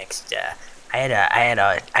for my next. I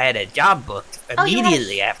had a job booked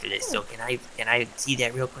immediately after this. So can I see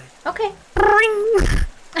that real quick? Okay.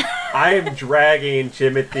 I am dragging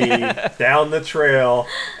Jimothy down the trail.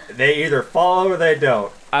 They either follow or they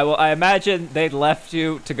don't. I imagine they left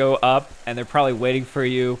you to go up, and they're probably waiting for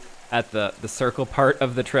you at the circle part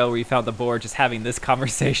of the trail where you found the board, just having this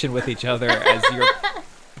conversation with each other as you're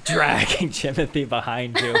dragging Jimothy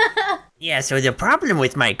behind you. Yeah, so the problem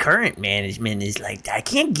with my current management is I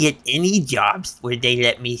can't get any jobs where they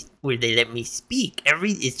let me speak. I'm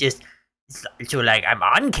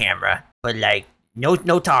on camera, but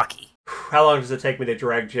no talkie. How long does it take me to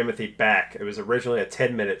drag Jimothy back? It was originally a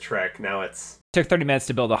 10-minute trek. Now it's Took 30 minutes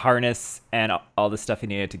to build a harness and all the stuff you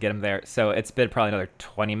needed to get him there. So it's been probably another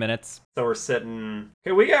 20 minutes. So we're sitting...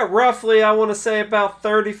 Okay, we got roughly, I want to say, about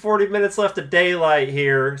 30, 40 minutes left of daylight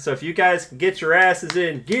here. So if you guys can get your asses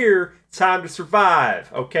in gear, it's time to survive,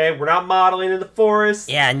 okay? We're not modeling in the forest.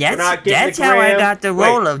 Yeah, and We're not that's getting how I Graham. got the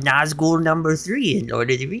role Wait, of Nazgul number 3 in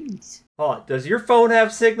Lord of the Rings. hold on. Does your phone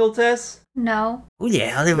have signal, Tess? No. Who the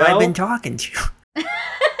hell have I No? been talking to?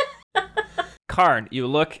 Karn, you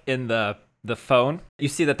look in the phone. You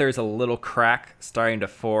see that there's a little crack starting to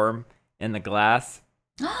form in the glass.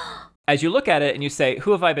 As you look at it and you say,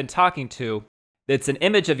 who have I been talking to? It's an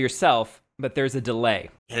image of yourself, but there's a delay.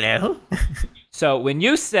 Hello? So when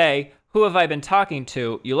you say, who have I been talking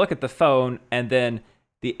to? You look at the phone and then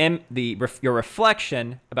your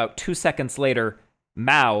reflection about 2 seconds later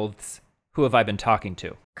mouths, who have I been talking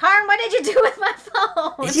to? Karn, what did you do with my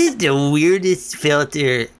phone? This is the weirdest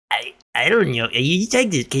filter. I don't know. You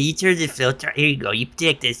take this. Can you turn the filter? Here you go. You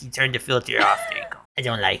take this. You turn the filter off. There you go. I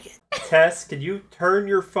don't like it. Tess, can you turn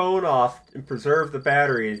your phone off and preserve the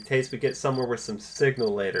battery in case we get somewhere with some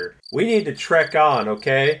signal later? We need to trek on,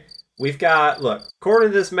 okay? We've got, look,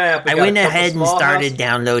 according to this map, I went ahead and started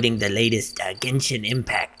downloading the latest Genshin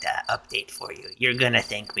Impact update for you. You're gonna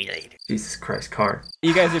thank me later. Jesus Christ, Karn.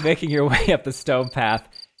 You guys are making your way up the stone path.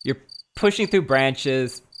 You're pushing through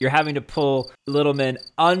branches. You're having to pull Littleman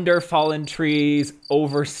under fallen trees,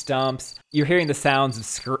 over stumps. You're hearing the sounds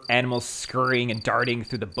of animals scurrying and darting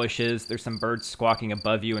through the bushes. There's some birds squawking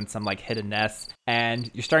above you and some like hidden nests. And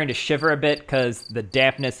you're starting to shiver a bit because the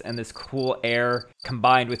dampness and this cool air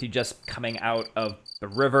combined with you just coming out of the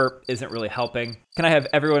river isn't really helping. Can I have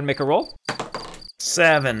everyone make a roll?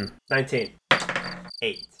 7. 19.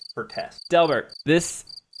 8 for Tess. Delbert, this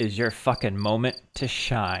is your fucking moment to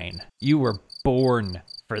shine. You were born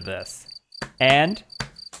for this. And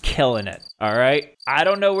killing it, all right? I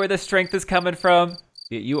don't know where the strength is coming from.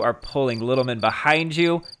 You are pulling Littleman behind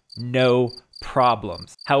you, no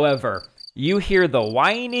problems. However, you hear the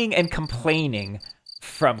whining and complaining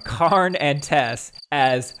from Karn and Tess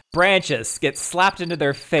as branches get slapped into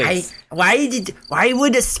their face. Why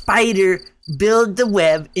would a spider build the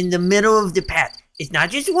web in the middle of the path? It's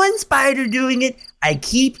not just one spider doing it. I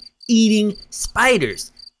keep eating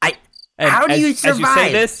spiders. And how do you survive as you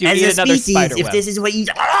say this, you as eat a another species spider if web. this is what you...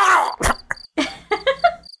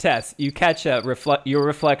 Tess, you catch your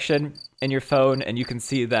reflection in your phone, and you can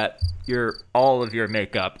see that all of your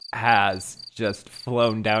makeup has just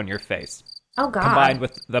flown down your face, Oh, God. combined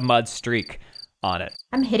with the mud streak on it.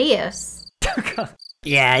 I'm hideous.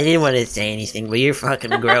 Yeah, I didn't want to say anything, but you're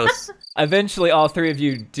fucking gross. Eventually, all three of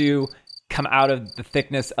you do come out of the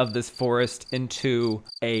thickness of this forest into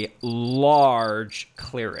a large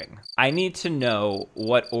clearing. I need to know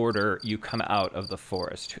what order you come out of the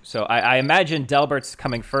forest. So I imagine Delbert's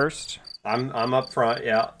coming first. I'm up front,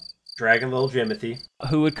 yeah. Dragging little Jimothy.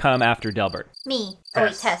 Who would come after Delbert? Me. Oh,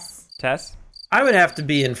 wait, Tess. Tess. Tess? I would have to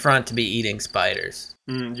be in front to be eating spiders.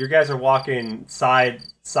 You guys are walking side,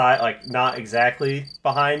 like not exactly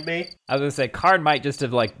behind me. I was gonna say, Karn might just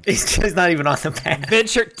have like He's just not even on the path.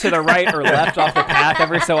 ventured to the right or left off the path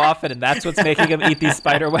every so often, and that's what's making him eat these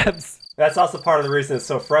spider webs. That's also part of the reason it's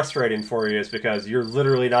so frustrating for you is because you're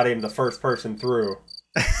literally not even the first person through.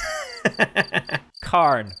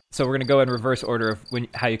 Karn. So we're gonna go in reverse order of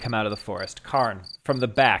how you come out of the forest. Karn, from the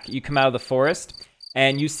back, you come out of the forest,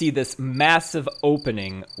 and you see this massive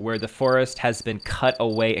opening where the forest has been cut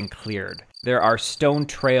away and cleared. There are stone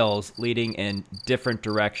trails leading in different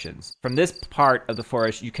directions. From this part of the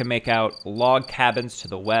forest, you can make out log cabins to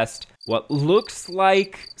the west, what looks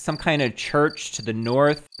like some kind of church to the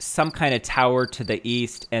north, some kind of tower to the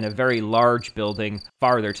east, and a very large building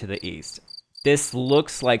farther to the east. This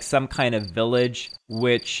looks like some kind of village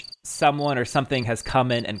which someone or something has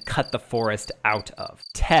come in and cut the forest out of.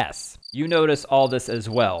 Tess, you notice all this as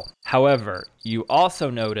well. However, you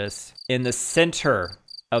also notice in the center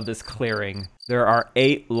of this clearing, there are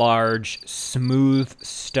 8 large, smooth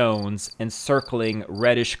stones encircling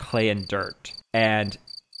reddish clay and dirt. And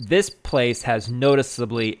this place has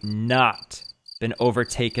noticeably not been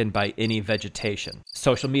overtaken by any vegetation.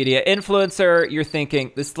 Social media influencer, you're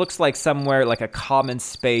thinking, this looks like somewhere like a common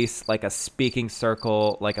space, like a speaking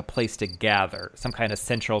circle, like a place to gather, some kind of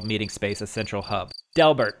central meeting space, a central hub.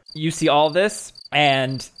 Delbert, you see all this,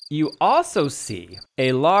 and you also see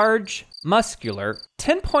a large, muscular,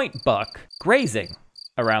 10-point buck grazing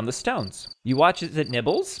around the stones. You watch as it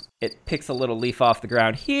nibbles. It picks a little leaf off the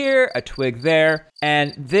ground here, a twig there,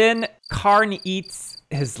 and then Karn eats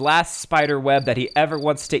his last spider web that he ever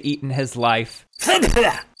wants to eat in his life.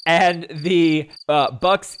 And the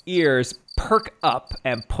buck's ears perk up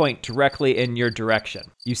and point directly in your direction.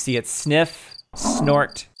 You see it sniff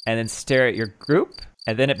snort, and then stare at your group,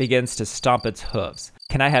 and then it begins to stomp its hooves.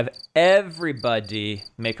 Can I have everybody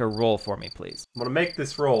make a roll for me, please? I'm gonna make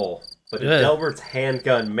this roll, but did Good. Delbert's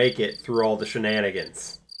handgun make it through all the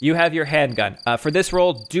shenanigans? You have your handgun. For this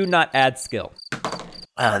roll, do not add skill.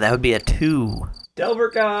 That would be a 2.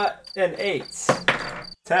 Delbert got an 8.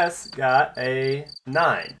 Tess got a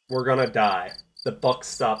 9. We're gonna die. The buck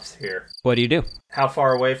stops here. What do you do? How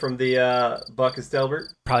far away from the buck is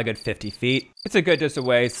Delbert? Probably a good 50 feet. It's a good distance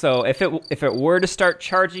away, so if it were to start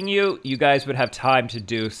charging you, you guys would have time to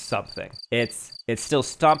do something. It's still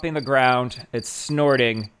stomping the ground, it's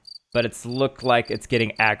snorting, but it's looked like it's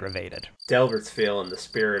getting aggravated. Delbert's feeling the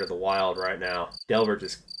spirit of the wild right now. Delbert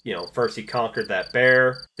just, first he conquered that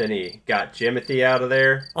bear, then he got Jimothy out of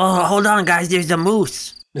there. Oh, hold on, guys. There's a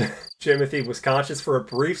moose. Jimothy was conscious for a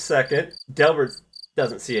brief second. Delbert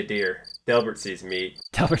doesn't see a deer. Delbert sees meat.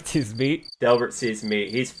 Delbert sees meat. Delbert sees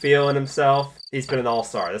meat. He's feeling himself. He's been an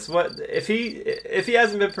all-star. That's what if he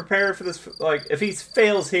hasn't been prepared for this, like if he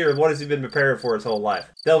fails here, what has he been prepared for his whole life?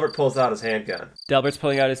 Delbert pulls out his handgun. Delbert's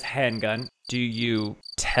pulling out his handgun. Do you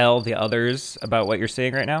tell the others about what you're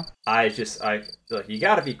seeing right now? Look, you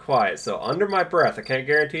gotta be quiet. So under my breath, I can't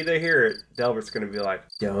guarantee they hear it. Delbert's gonna be like,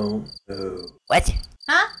 "Don't move." What?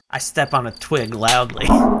 Huh? I step on a twig loudly.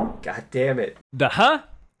 God damn it. The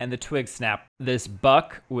and the twig snap. This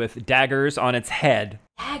buck with daggers on its head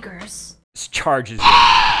Daggers. charges you.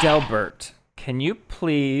 Delbert, can you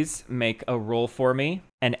please make a roll for me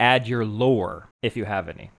and add your lore if you have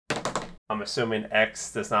any? I'm assuming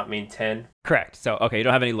X does not mean 10. Correct. So, okay, you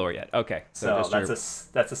don't have any lore yet. Okay. So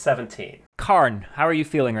that's a 17. Karn, how are you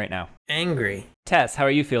feeling right now? Angry. Tess, how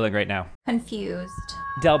are you feeling right now? Confused.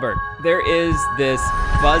 Delbert, there is this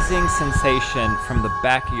buzzing sensation from the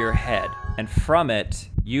back of your head. And from it,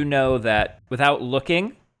 you know that without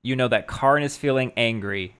looking, you know that Karn is feeling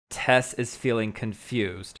angry, Tess is feeling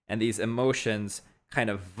confused, and these emotions kind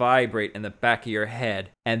of vibrate in the back of your head.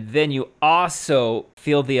 And then you also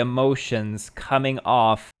feel the emotions coming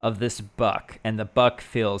off of this buck, and the buck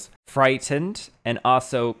feels frightened and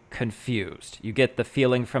also confused. You get the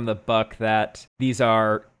feeling from the buck that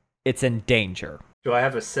it's in danger. Do I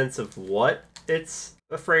have a sense of what it's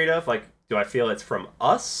afraid of? Like, do I feel it's from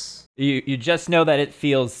us? You just know that it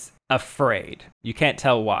feels afraid. You can't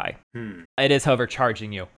tell why. It is, however,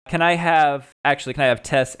 charging you. Can I have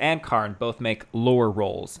Tess and Karn both make lore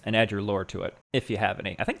rolls and add your lore to it, if you have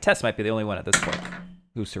any? I think Tess might be the only one at this point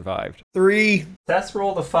who survived. 3. Tess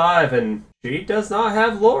rolled a 5, and she does not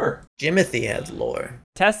have lore. Jimothy has lore.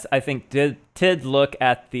 Tess, I think, did look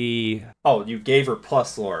at the... Oh, you gave her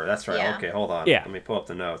plus lore. That's right. Yeah. Okay, hold on. Yeah. Let me pull up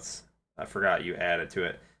the notes. I forgot you added to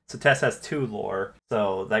it. So Tess has 2 lore,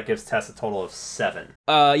 so that gives Tess a total of 7.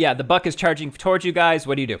 Yeah, the buck is charging towards you guys.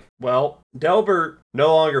 What do you do? Well, Delbert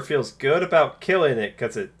no longer feels good about killing it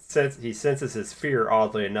because he senses his fear,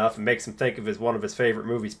 oddly enough, and makes him think of one of his favorite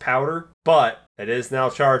movies, Powder. But it is now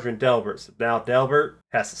charging Delbert, so now Delbert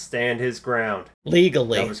has to stand his ground.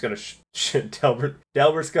 Legally. Delbert's gonna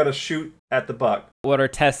Delbert's gonna shoot at the buck. What are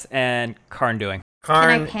Tess and Karn doing? Can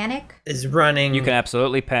I Karn panic? is running You can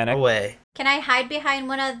absolutely panic. away. Can I hide behind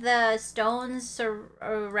one of the stones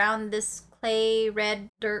around this clay red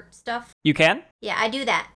dirt stuff? You can? Yeah, I do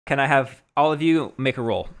that. Can I have all of you make a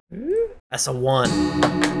roll? That's a 1.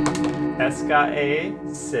 Tess got a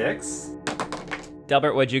 6.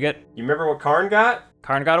 Delbert, what'd you get? You remember what Karn got?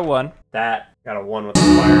 Karn got a 1. That got a 1 with the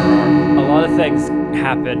firearm. A lot of things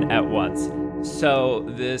happen at once. So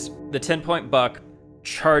the 10-point buck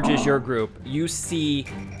charges your group. You see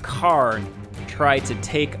Karn try to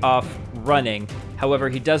take off running. However,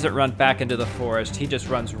 he doesn't run back into the forest. He just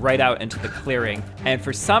runs right out into the clearing. And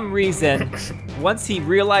for some reason, once he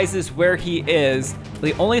realizes where he is,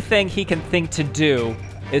 the only thing he can think to do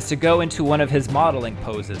is to go into one of his modeling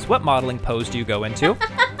poses. What modeling pose do you go into?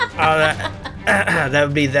 That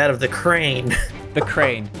would be that of the crane. The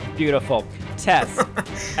crane. Beautiful. Tess,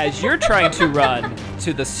 as you're trying to run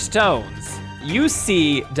to the stones, you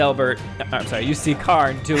see Karn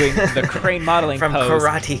doing the crane modeling From pose.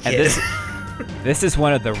 Karate And Kid. this is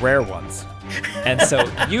one of the rare ones. And so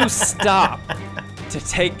you stop to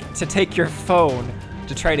take your phone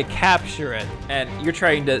to try to capture it, and you're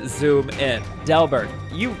trying to zoom in. Delbert,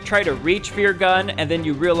 you try to reach for your gun, and then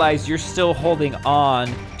you realize you're still holding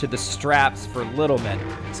on to the straps for Littleman.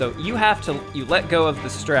 So you let go of the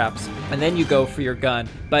straps, and then you go for your gun.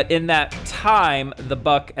 But in that time, the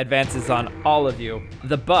buck advances on all of you.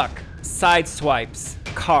 The buck sideswipes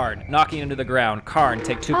Karn, knocking him to the ground. Karn,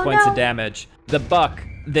 take 2 points of damage. The buck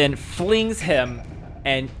then flings him,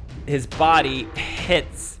 and his body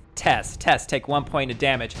hits Tess, take 1 point of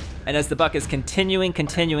damage. And as the buck is continuing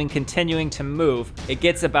to move, it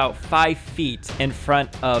gets about 5 feet in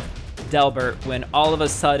front of Delbert when all of a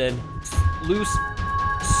sudden, loose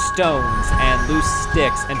stones and loose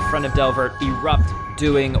sticks in front of Delbert erupt,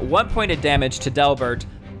 doing 1 point of damage to Delbert,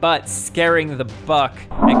 but scaring the buck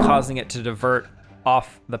and causing it to divert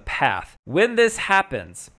off the path. When this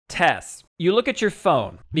happens, Tess, you look at your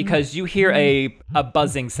phone because you hear a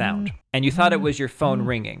buzzing sound, and you thought it was your phone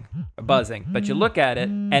ringing, or buzzing, but you look at it,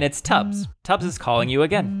 and it's Tubbs. Tubbs is calling you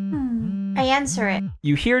again. I answer it.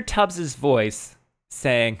 You hear Tubbs's voice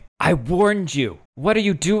saying, "I warned you. What are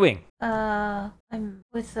you doing?" I'm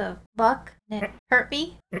with a buck and it hurt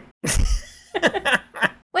me.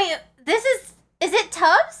 Wait, is it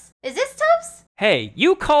Tubbs? Is this Tubbs? Hey,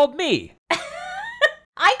 you called me. I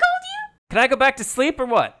called you? Can I go back to sleep or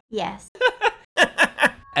what? Yes.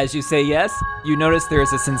 As you say yes, you notice there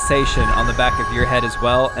is a sensation on the back of your head as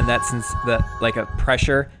well, and like a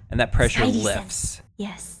pressure, and that pressure Spidey lifts. sense.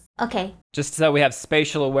 Yes. Okay. Just so we have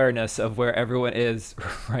spatial awareness of where everyone is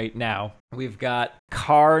right now. We've got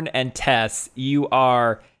Karn and Tess. You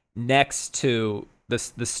are next to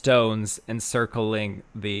the stones encircling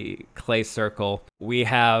the clay circle. We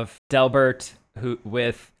have Delbert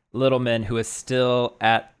with Littleman, who is still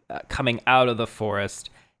at coming out of the forest,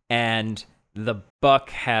 and the buck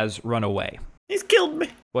has run away. He's killed me.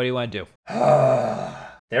 What do you want to do?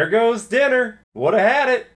 There goes dinner. Would have had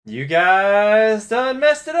it. You guys done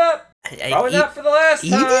messed it up. Probably not for the last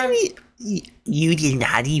time. You did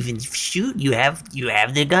not even shoot. You have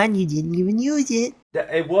the gun. You didn't even use it.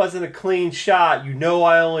 It wasn't a clean shot. You know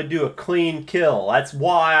I only do a clean kill. That's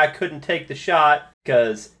why I couldn't take the shot,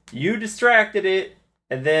 because you distracted it,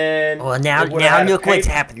 and then... Well, now look what's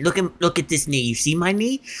happened. Look at this knee. You see my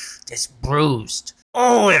knee? Just bruised.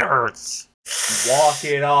 Oh, it hurts. Walk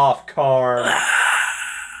it off, Karn.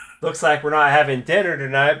 Looks like we're not having dinner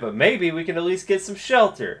tonight, but maybe we can at least get some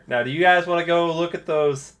shelter. Now, do you guys want to go look at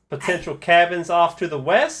those potential cabins off to the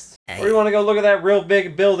west? Or do you want to go look at that real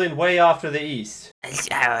big building way off to the east?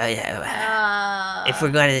 If we're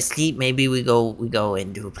going to sleep, maybe we go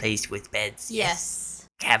into a place with beds. Yes.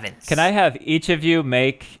 Cabins. Can I have each of you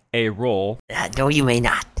make a roll? No, you may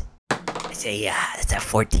not. It's a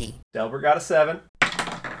 14. Delbert got a 7.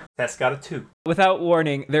 Tess got a 2. Without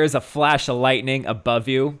warning, there is a flash of lightning above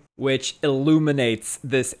you, which illuminates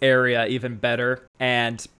this area even better.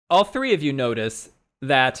 And all three of you notice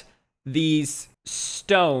that these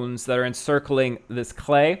stones that are encircling this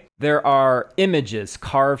clay, there are images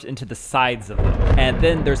carved into the sides of them. And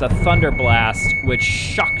then there's a thunder blast, which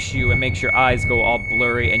shocks you and makes your eyes go all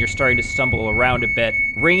blurry, and you're starting to stumble around a bit,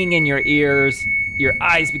 ringing in your ears. Your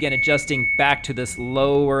eyes begin adjusting back to this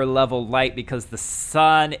lower level light because the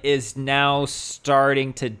sun is now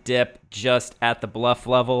starting to dip just at the bluff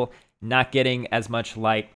level, not getting as much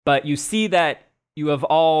light. But you see that you have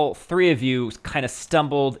all three of you kind of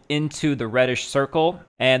stumbled into the reddish circle,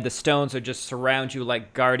 and the stones are just surround you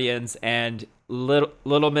like guardians, and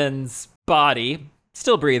Littleman's body,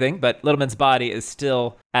 still breathing, but Littleman's body is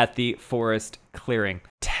still at the forest clearing.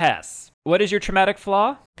 Tess, what is your traumatic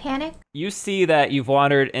flaw? Panic? You see that you've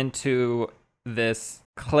wandered into this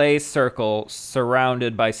clay circle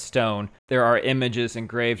surrounded by stone. There are images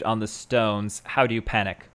engraved on the stones. How do you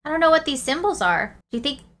panic? I don't know what these symbols are. Do you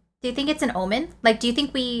think it's an omen? Like, do you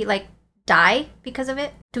think we, die because of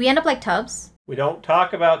it? Do we end up like Tubbs? We don't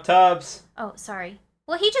talk about Tubbs. Oh, sorry.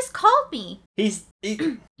 Well, he just called me.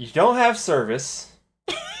 You don't have service.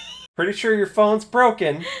 Pretty sure your phone's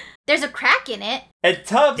broken. There's a crack in it. And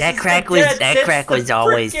Tubbs That crack was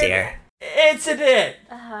always there. Incident.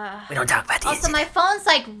 We don't talk about the Also, incident. my phone's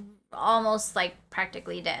almost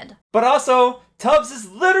practically dead. But also, Tubbs is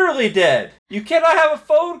literally dead. You cannot have a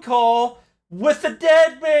phone call with a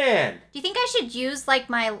dead man. Do you think I should use I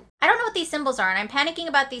don't know what these symbols are, and I'm panicking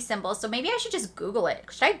about these symbols, so maybe I should just Google it.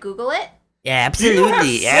 Should I Google it? Yeah, Do you have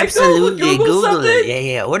absolutely. signal to Absolutely. Google Google something? it.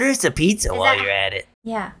 Yeah. Order us a pizza while that- you're at it.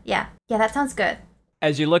 Yeah, that sounds good.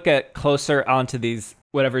 As you look at closer onto these,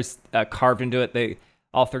 whatever's carved into it,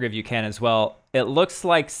 all three of you can as well. It looks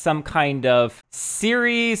like some kind of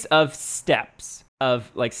series of steps,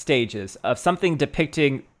 of stages, of something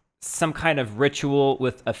depicting some kind of ritual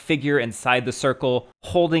with a figure inside the circle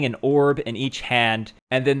holding an orb in each hand,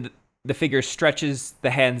 and then the figure stretches the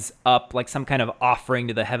hands up like some kind of offering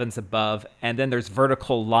to the heavens above, and then there's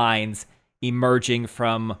vertical lines emerging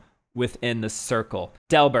from within the circle.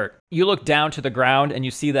 Delbert, you look down to the ground and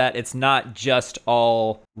you see that it's not just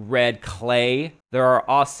all red clay. There are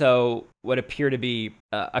also what appear to be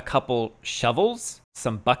a couple shovels,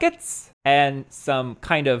 some buckets, and some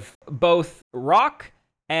kind of both rock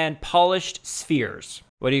and polished spheres.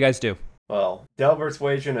 What do you guys do? Well, Delbert's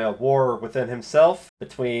waging a war within himself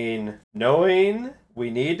between knowing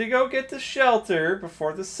we need to go get the shelter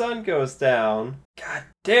before the sun goes down. God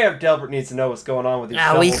damn, Delbert needs to know what's going on with these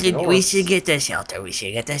No, shovels and we oars. should get the shelter. We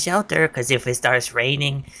should get the shelter, because if it starts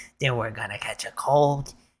raining, then we're gonna catch a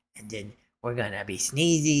cold, and then we're gonna be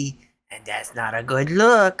sneezy, and that's not a good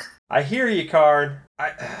look. I hear you, Karn.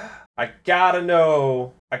 I gotta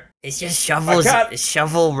know. It's just shovels,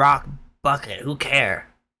 shovel, rock, bucket. Who care?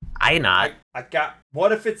 I not.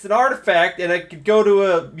 What if it's an artifact and I could go to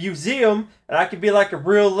a museum and I could be like a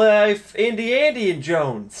real life Indiana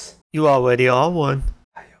Jones? You already are one.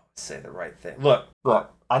 I always say the right thing. Look.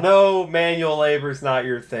 I know manual labor's not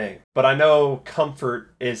your thing, but I know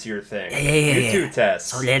comfort is your thing. Yeah. You too, Tess.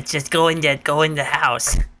 So let's just go in the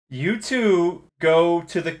house. You two go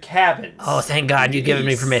to the cabins. Oh, thank God you've given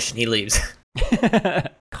me permission. He leaves.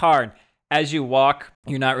 Karn, as you walk,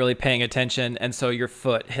 you're not really paying attention, and so your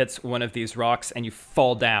foot hits one of these rocks and you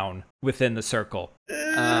fall down within the circle.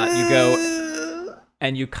 You go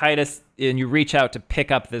and you reach out to pick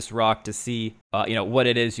up this rock to see what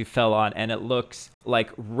it is you fell on, and it looks like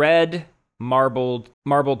red marbled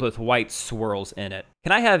with white swirls in it.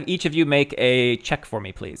 Can I have each of you make a check for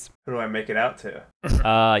me, please? Who do I make it out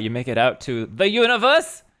to? You make it out to the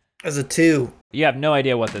universe. As a 2. You have no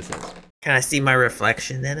idea what this is. Can I see my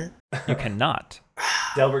reflection in it? You cannot.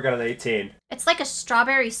 Delbert got an 18. It's like a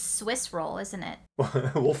strawberry Swiss roll, isn't it?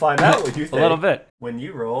 We'll find out what you think. A little bit. When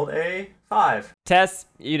you rolled a 5. Tess,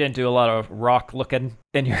 you didn't do a lot of rock looking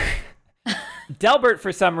in your... Delbert,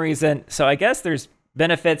 for some reason, so I guess there's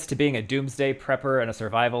benefits to being a doomsday prepper and a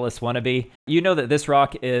survivalist wannabe. You know that this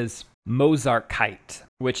rock is Mozartite,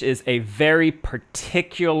 which is a very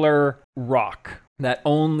particular rock that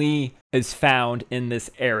only is found in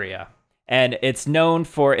this area. And it's known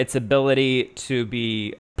for its ability to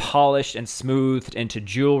be polished and smoothed into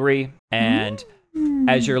jewelry. And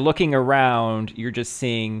as you're looking around, you're just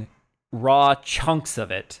seeing raw chunks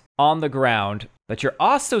of it on the ground, but you're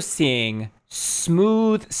also seeing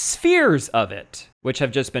smooth spheres of it, which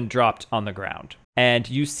have just been dropped on the ground. And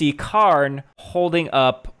you see Karn holding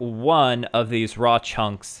up one of these raw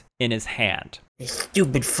chunks in his hand. This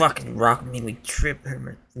stupid fucking rock made me trip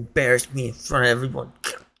and embarrassed me in front of everyone.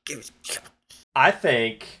 I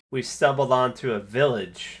think we've stumbled onto a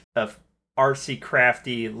village of artsy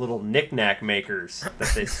crafty little knick-knack makers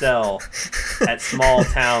that they sell at small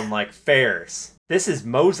town like fairs. This is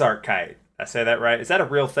Mozartite. I say that right? Is that a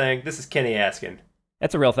real thing? This is Kenny asking.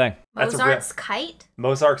 That's a real thing. That's Mozart's kite?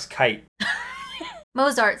 Mozart's kite.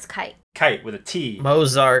 Mozart's kite. Kite with a T.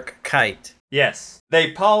 Mozart kite. Yes.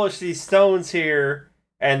 They polish these stones here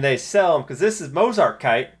and they sell them because this is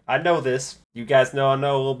Mozartite. I know this. You guys know I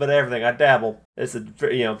know a little bit of everything. I dabble. It's a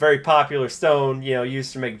very popular stone,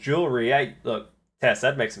 used to make jewelry. Look, Tess,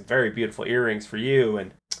 that'd make some very beautiful earrings for you.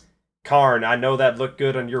 And Karn, I know that'd look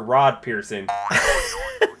good on your rod piercing.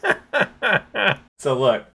 So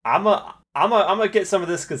look, I'm gonna get some of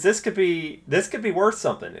this because this could be worth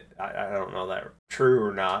something. I don't know that true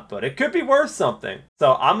or not, but it could be worth something.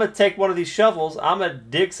 So I'm gonna take one of these shovels. I'm gonna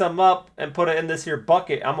dig some up and put it in this here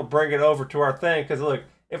bucket. I'm gonna bring it over to our thing because look,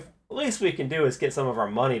 if least we can do is get some of our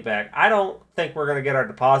money back. I don't think we're gonna get our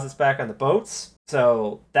deposits back on the boats.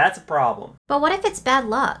 So that's a problem. But what if it's bad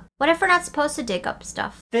luck? What if we're not supposed to dig up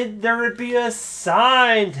stuff? Then there would be a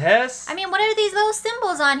sign, Tess. I mean, what are these little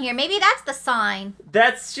symbols on here? Maybe that's the sign.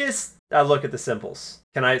 That's just... I look at the symbols.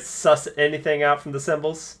 Can I suss anything out from the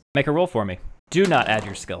symbols? Make a roll for me. Do not add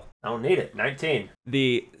your skill. I don't need it. 19.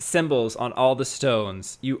 The symbols on all the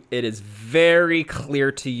stones, it is very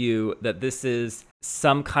clear to you that this is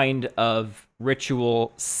some kind of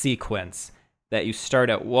ritual sequence. That you start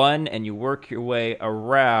at 1 and you work your way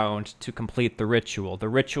around to complete the ritual. The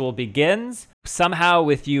ritual begins somehow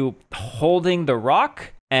with you holding the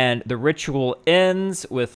rock, and the ritual ends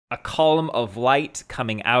with a column of light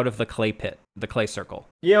coming out of the clay pit, the clay circle.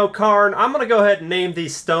 Karn, I'm going to go ahead and name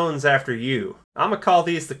these stones after you. I'm going to call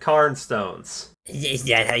these the Karn stones. Is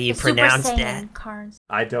that how you The pronounce Super that? Saiyan Karns.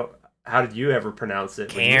 I don't... How did you ever pronounce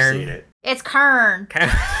it when Cairn. you've seen it? It's Kern.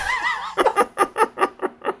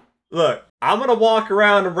 Look, I'm going to walk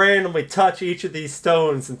around and randomly touch each of these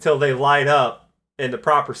stones until they light up in the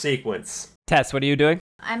proper sequence. Tess, what are you doing?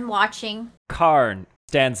 I'm watching. Karn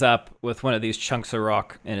stands up with one of these chunks of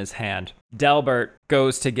rock in his hand. Delbert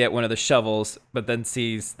goes to get one of the shovels, but then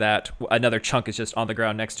sees that another chunk is just on the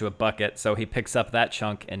ground next to a bucket, so he picks up that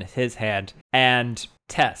chunk in his hand. And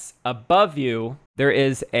Tess, above you, there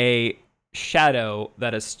is a shadow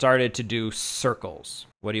that has started to do circles.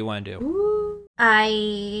 What do you want to do? Ooh.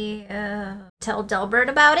 I tell Delbert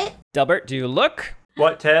about it. Delbert, do you look?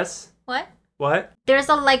 What, Tess? What? What? There's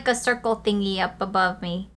a circle thingy up above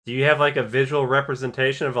me. Do you have like a visual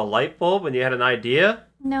representation of a light bulb when you had an idea?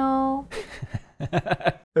 No.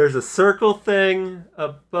 There's a circle thing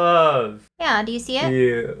above. Yeah, do you see it?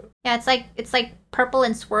 Yeah. Yeah, it's like purple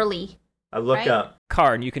and swirly. I look Right? up.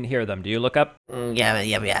 Karn, you can hear them. Do you look up? Yeah.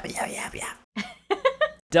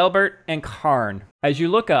 Delbert and Karn, as you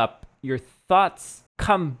look up, your thoughts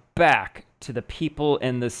come back to the people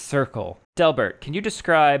in this circle. Delbert, can you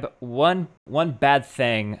describe one bad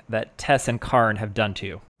thing that Tess and Karn have done to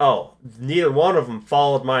you? Oh, neither one of them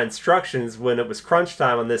followed my instructions when it was crunch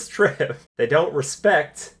time on this trip. They don't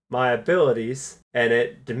respect my abilities, and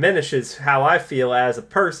it diminishes how I feel as a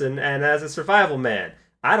person and as a survival man.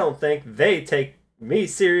 I don't think they take me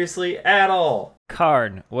seriously at all.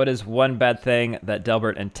 Karn, what is one bad thing that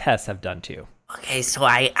Delbert and Tess have done to you? Okay, so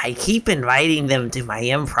I keep inviting them to my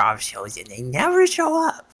improv shows and they never show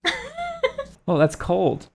up. Oh, that's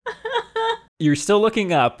cold. You're still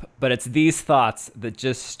looking up, but it's these thoughts that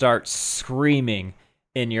just start screaming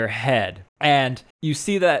in your head. And you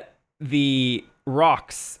see that the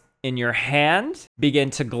rocks in your hand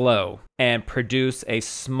begin to glow and produce a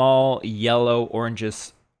small yellow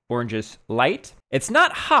orangish light. It's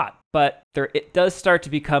not hot, but it does start to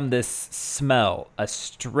become this smell, a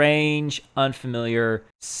strange, unfamiliar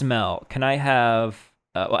smell. Can I have...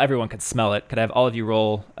 well, everyone can smell it. Could I have all of you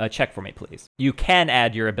roll a check for me, please? You can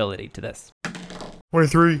add your ability to this.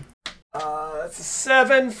 23. That's a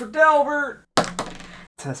 7 for Delbert.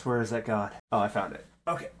 Tess, where is that gone? Oh, I found it.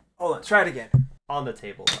 Okay, hold on. Try it again. On the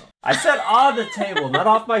table, though. I said on the table, not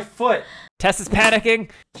off my foot. Tess is panicking.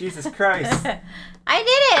 Jesus Christ. I did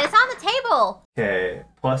it. It's on the table. Okay,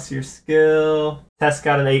 plus your skill. Tess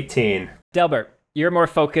got an 18. Delbert, you're more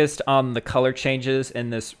focused on the color changes in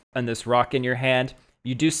this rock in your hand.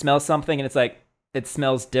 You do smell something, and it's like it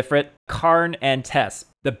smells different. Karn and Tess,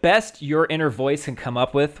 the best your inner voice can come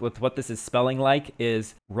up with what this is smelling like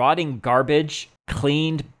is rotting garbage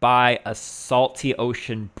cleaned by a salty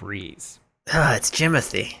ocean breeze. It's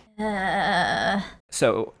Jimothy.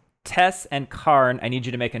 So, Tess and Karn, I need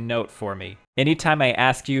you to make a note for me. Anytime I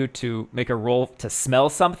ask you to make a roll to smell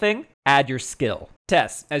something, add your skill.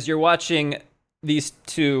 Tess, as you're watching these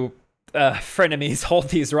two frenemies hold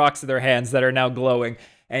these rocks in their hands that are now glowing,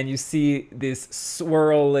 and you see this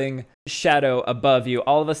swirling shadow above you,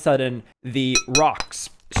 all of a sudden, the rocks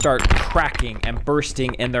start cracking and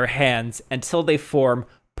bursting in their hands until they form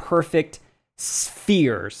perfect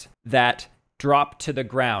spheres that drop to the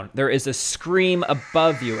ground. There is a scream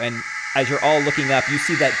above you, and as you're all looking up, you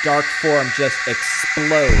see that dark form just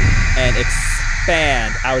explode and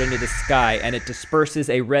expand out into the sky, and it disperses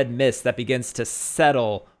a red mist that begins to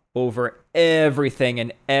settle over everything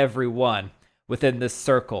and everyone within this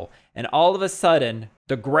circle. And all of a sudden,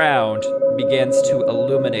 the ground begins to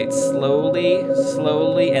illuminate slowly,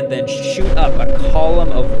 and then shoot up a column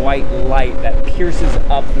of white light that pierces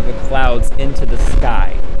up through the clouds into the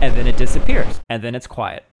sky. And then it disappears. And then it's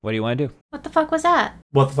quiet. What do you want to do? What the fuck was that?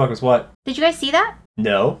 What the fuck was what? Did you guys see that?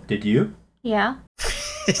 No, did you? Yeah.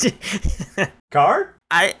 Card?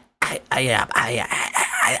 I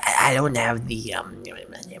don't have the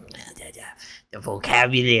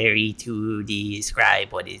vocabulary to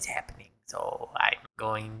describe what is happening, so I'm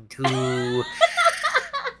going to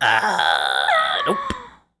nope.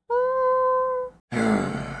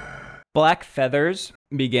 Black feathers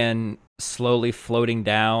begin slowly floating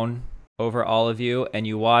down over all of you, and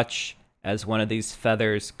you watch as one of these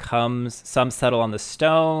feathers comes, some settle on the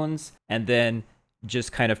stones, and then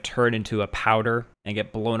just kind of turn into a powder and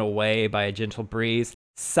get blown away by a gentle breeze.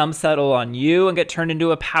 Some settle on you and get turned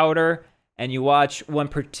into a powder, and you watch one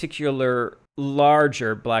particular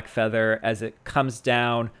larger black feather as it comes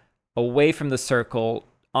down away from the circle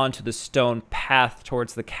onto the stone path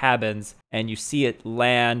towards the cabins, and you see it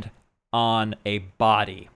land on a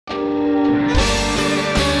body.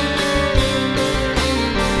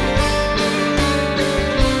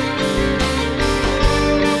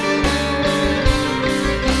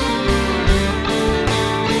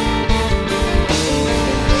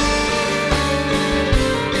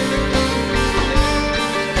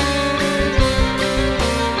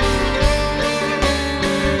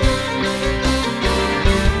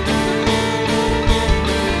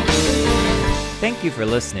 Thank you for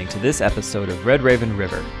listening to this episode of Red Raven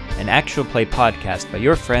River, an actual play podcast by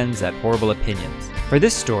your friends at Horrorble Opinions. For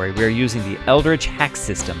this story, we are using the Eldritch Hack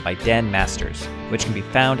System by Dan Masters, which can be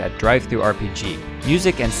found at DriveThruRPG.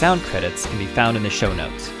 Music and sound credits can be found in the show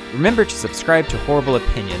notes. Remember to subscribe to Horrorble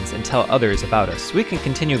Opinions and tell others about us so we can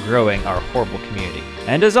continue growing our Horrorble community.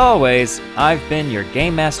 And as always, I've been your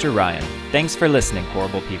Game Master Ryan. Thanks for listening,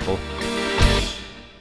 Horrorble people.